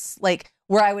consequence, like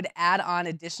where I would add on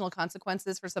additional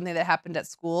consequences for something that happened at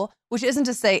school, which isn't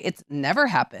to say it's never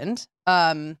happened.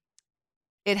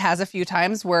 It has a few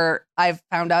times where I've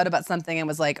found out about something and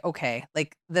was like, okay,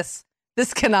 like this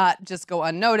cannot just go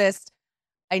unnoticed.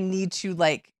 I need to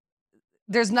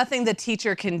there's nothing the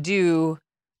teacher can do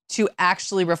to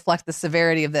actually reflect the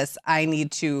severity of this. I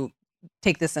need to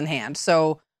take this in hand.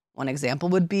 So one example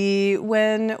would be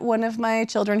when one of my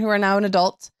children, who are now an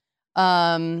adult,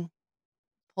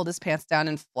 pulled his pants down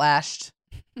and flashed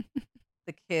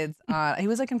the kids on. He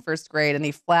was like in first grade, and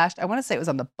he flashed, I want to say it was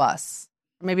on the bus,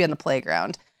 or maybe on the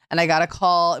playground. And I got a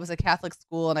call. It was a Catholic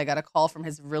school, and I got a call from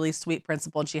his really sweet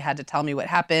principal, and she had to tell me what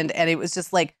happened. And it was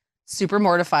just like super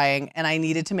mortifying. And I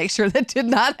needed to make sure that did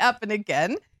not happen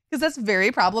again, because that's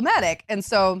very problematic. And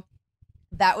so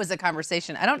that was a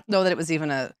conversation. I don't know that it was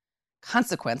even a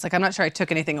consequence. Like, I'm not sure I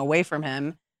took anything away from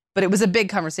him, but it was a big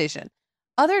conversation.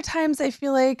 Other times I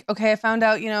feel like, okay, I found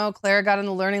out, Clara got on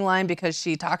the learning line because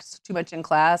she talks too much in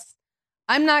class.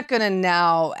 I'm not going to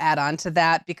now add on to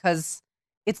that because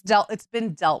it's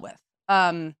been dealt with.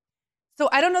 So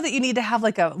I don't know that you need to have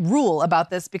like a rule about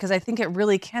this, because I think it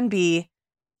really can be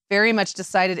very much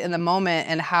decided in the moment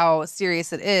and how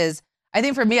serious it is. I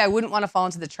think for me, I wouldn't want to fall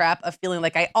into the trap of feeling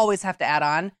like I always have to add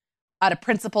on out of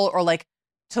principle, or like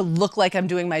to look like I'm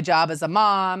doing my job as a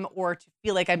mom, or to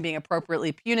feel like I'm being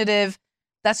appropriately punitive.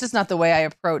 That's just not the way I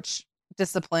approach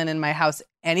discipline in my house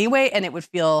anyway. And it would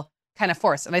feel kind of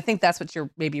forced. And I think that's what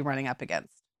you're maybe running up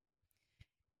against.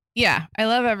 Yeah, I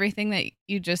love everything that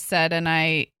you just said. And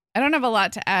I don't have a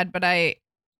lot to add, but I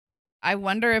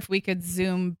wonder if we could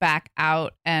zoom back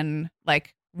out and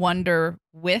like wonder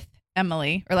with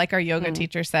Emily, or like our yoga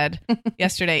teacher said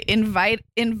yesterday, invite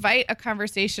a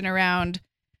conversation around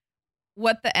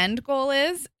what the end goal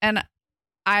is. And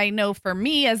I know for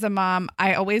me as a mom,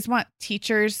 I always want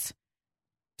teachers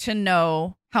to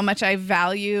know how much I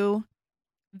value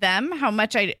them, how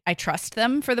much I trust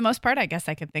them for the most part. I guess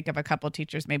I can think of a couple of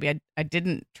teachers maybe I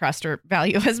didn't trust or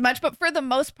value as much, but for the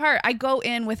most part, I go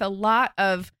in with a lot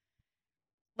of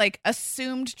like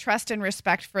assumed trust and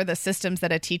respect for the systems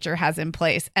that a teacher has in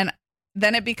place. And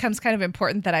then it becomes kind of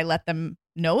important that I let them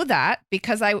know that,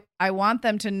 because I want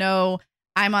them to know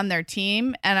I'm on their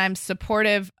team and I'm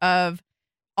supportive of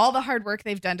all the hard work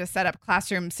they've done to set up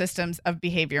classroom systems of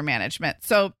behavior management.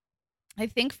 So I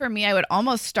think for me, I would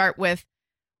almost start with,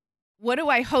 what do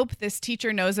I hope this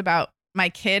teacher knows about my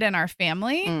kid and our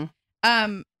family?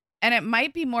 And it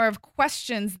might be more of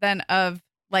questions than of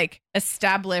like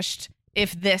established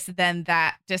if this, then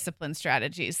that discipline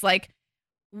strategies. Like,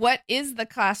 what is the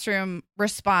classroom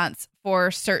response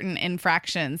for certain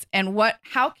infractions? And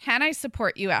how can I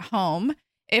support you at home?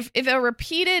 If a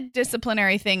repeated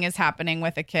disciplinary thing is happening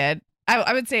with a kid,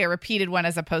 I would say a repeated one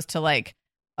as opposed to like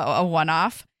a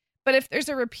one-off. But if there's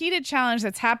a repeated challenge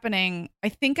that's happening, I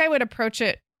think I would approach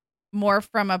it more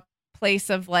from a place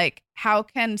of like, how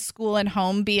can school and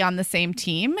home be on the same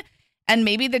team? And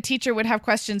maybe the teacher would have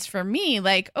questions for me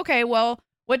like, okay, well,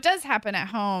 what does happen at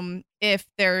home if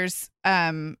there's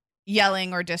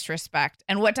yelling or disrespect?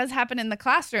 And what does happen in the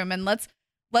classroom? And let's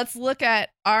look at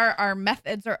our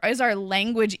methods, or is our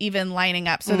language even lining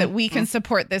up so that we can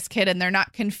support this kid and they're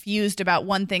not confused about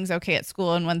one thing's okay at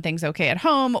school and one thing's okay at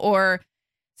home? Or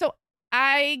so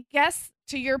I guess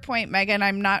to your point, Megan,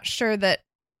 I'm not sure that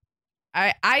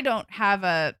I don't have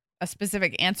a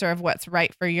specific answer of what's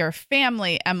right for your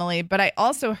family, Emily, but I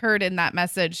also heard in that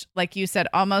message, like you said,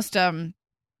 almost a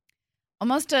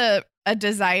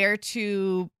desire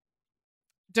to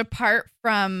depart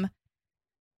from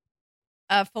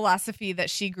a philosophy that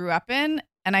she grew up in.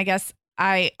 And I guess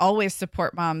I always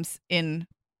support moms in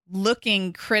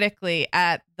looking critically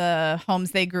at the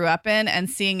homes they grew up in and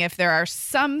seeing if there are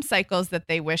some cycles that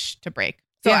they wish to break.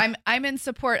 So I'm in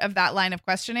support of that line of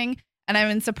questioning, and I'm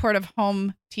in support of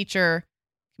home teacher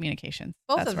communications.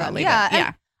 Both of them.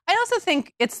 Yeah. I also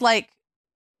think it's like,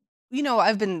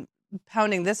 I've been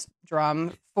pounding this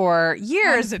drum for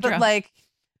years, but like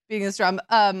being this drum,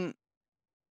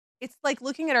 it's like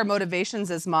looking at our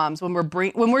motivations as moms when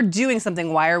we're doing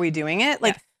something. Why are we doing it?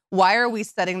 Like, why are we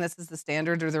setting this as the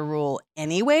standard or the rule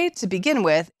anyway to begin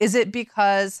with? Is it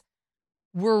because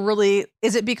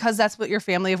that's what your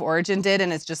family of origin did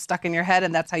and it's just stuck in your head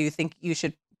and that's how you think you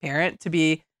should parent to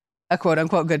be a quote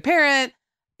unquote good parent?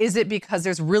 Is it because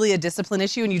there's really a discipline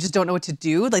issue and you just don't know what to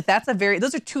do? Like,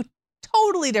 those are two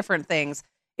totally different things.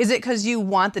 Is it because you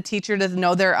want the teacher to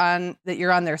know that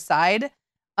you're on their side?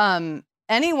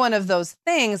 Any one of those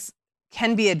things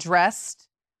can be addressed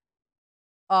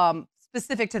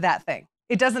specific to that thing.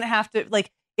 It doesn't have to,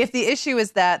 like, if the issue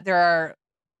is that there are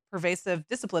pervasive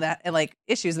discipline and like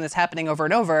issues and this happening over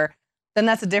and over, then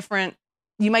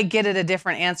you might get it a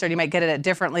different answer and you might get it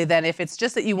differently than if it's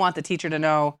just that you want the teacher to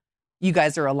know you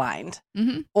guys are aligned.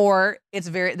 Mm-hmm. Or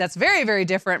that's very, very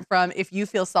different from if you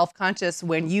feel self-conscious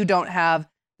when you don't have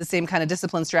the same kind of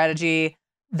discipline strategy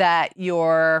that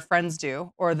your friends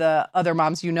do, or the other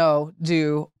moms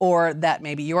do, or that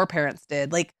maybe your parents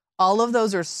did. Like, all of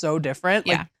those are so different.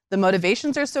 Yeah. Like, the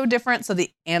motivations are so different. So the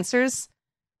answers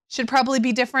should probably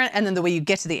be different. And then the way you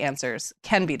get to the answers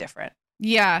can be different.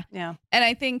 Yeah. Yeah. And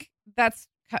I think that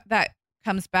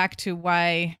comes back to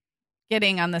why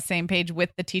getting on the same page with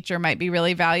the teacher might be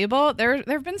really valuable. There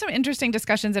have been some interesting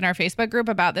discussions in our Facebook group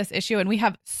about this issue, and we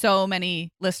have so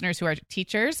many listeners who are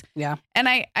teachers. Yeah. And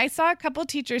I saw a couple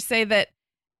teachers say that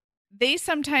they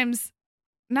sometimes,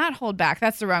 not hold back,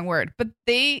 that's the wrong word, but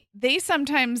they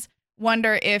sometimes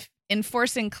wonder if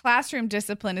enforcing classroom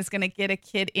discipline is going to get a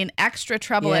kid in extra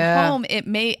trouble at home. It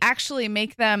may actually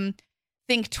make them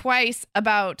think twice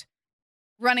about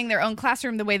running their own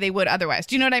classroom the way they would otherwise.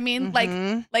 Do you know what I mean?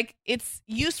 Mm-hmm. Like it's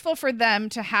useful for them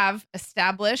to have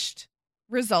established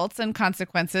results and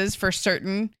consequences for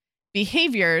certain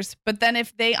behaviors. But then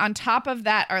if they on top of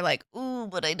that are like, ooh,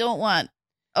 but I don't want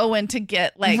Owen to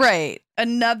get like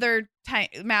another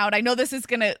time out. I know this is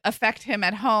going to affect him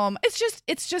at home.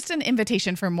 It's just an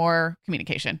invitation for more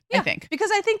communication, I think. Because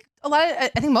I think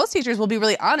I think most teachers will be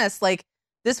really honest. Like,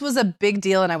 this was a big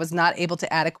deal and I was not able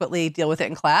to adequately deal with it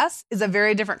in class is a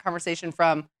very different conversation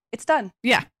from it's done.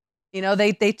 Yeah. You know,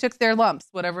 they took their lumps,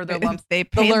 whatever their lumps. They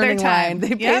paid their time.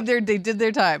 They did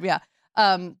their time. Yeah.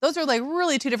 Those are like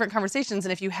really two different conversations.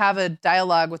 And if you have a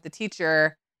dialogue with the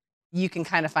teacher, you can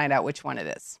kind of find out which one it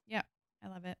is. Yeah. I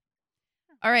love it.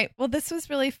 All right. Well, this was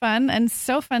really fun and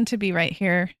so fun to be right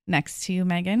here next to you,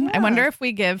 Megan. Yeah. I wonder if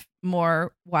we give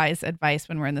more wise advice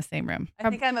when we're in the same room. I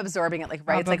think I'm absorbing it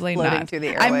it's like floating not. through the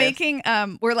airwaves. I'm making,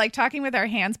 we're like talking with our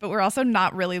hands, but we're also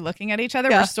not really looking at each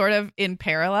other. Yeah. We're sort of in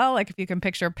parallel, like if you can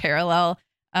picture parallel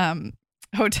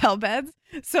hotel beds.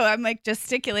 So I'm like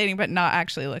gesticulating, but not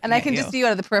actually looking and I can just see you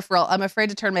out of the peripheral. I'm afraid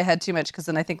to turn my head too much because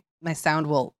then I think my sound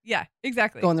will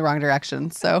go in the wrong direction.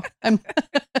 So I'm...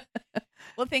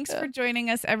 Well, thanks for joining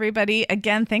us, everybody.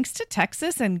 Again, thanks to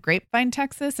Texas and Grapevine,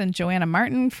 Texas, and Joanna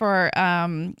Martin for,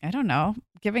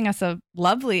 giving us a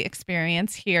lovely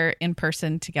experience here in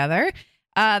person together.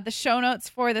 The show notes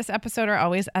for this episode are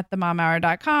always at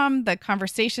themomhour.com. The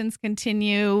conversations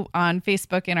continue on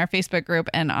Facebook, in our Facebook group,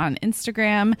 and on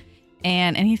Instagram.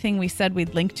 And anything we said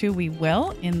we'd link to, we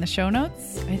will in the show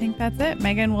notes. I think that's it.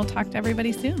 Megan, we'll talk to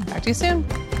everybody soon. Talk to you soon.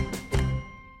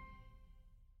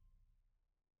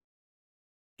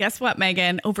 Guess what,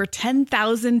 Megan? Over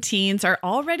 10,000 teens are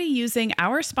already using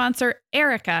our sponsor,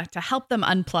 Erica, to help them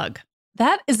unplug.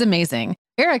 That is amazing.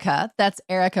 Erica, that's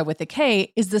Erica with a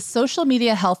K, is the social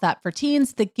media health app for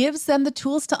teens that gives them the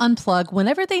tools to unplug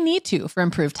whenever they need to for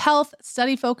improved health,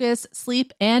 study focus,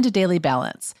 sleep, and daily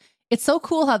balance. It's so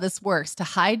cool how this works to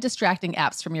hide distracting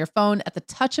apps from your phone at the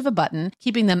touch of a button,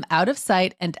 keeping them out of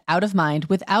sight and out of mind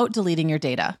without deleting your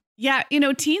data. Yeah,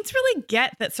 teens really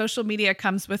get that social media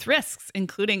comes with risks,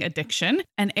 including addiction,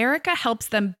 and Erica helps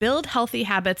them build healthy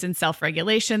habits and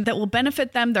self-regulation that will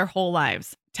benefit them their whole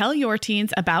lives. Tell your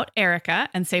teens about Erica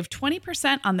and save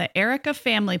 20% on the Erica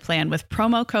family plan with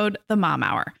promo code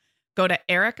TheMomHour. Go to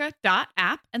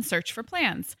erica.app and search for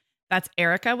plans. That's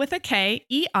Erica with a K,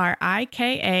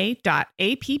 ERIKA.app,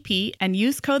 and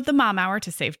use code TheMomHour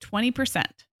to save 20%.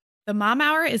 The Mom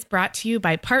Hour is brought to you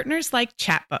by partners like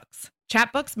Chatbooks.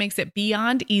 Chatbooks makes it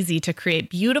beyond easy to create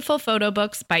beautiful photo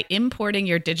books by importing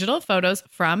your digital photos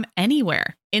from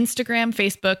anywhere. Instagram,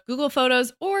 Facebook, Google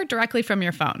Photos, or directly from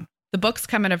your phone. The books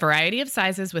come in a variety of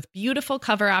sizes with beautiful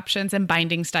cover options and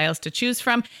binding styles to choose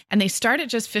from, and they start at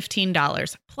just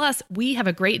 $15. Plus, we have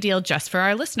a great deal just for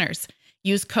our listeners.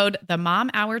 Use code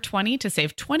TheMomHour20 to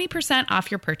save 20%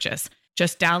 off your purchase.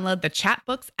 Just download the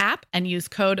Chatbooks app and use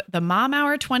code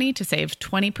TheMomHour20 to save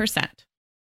 20%.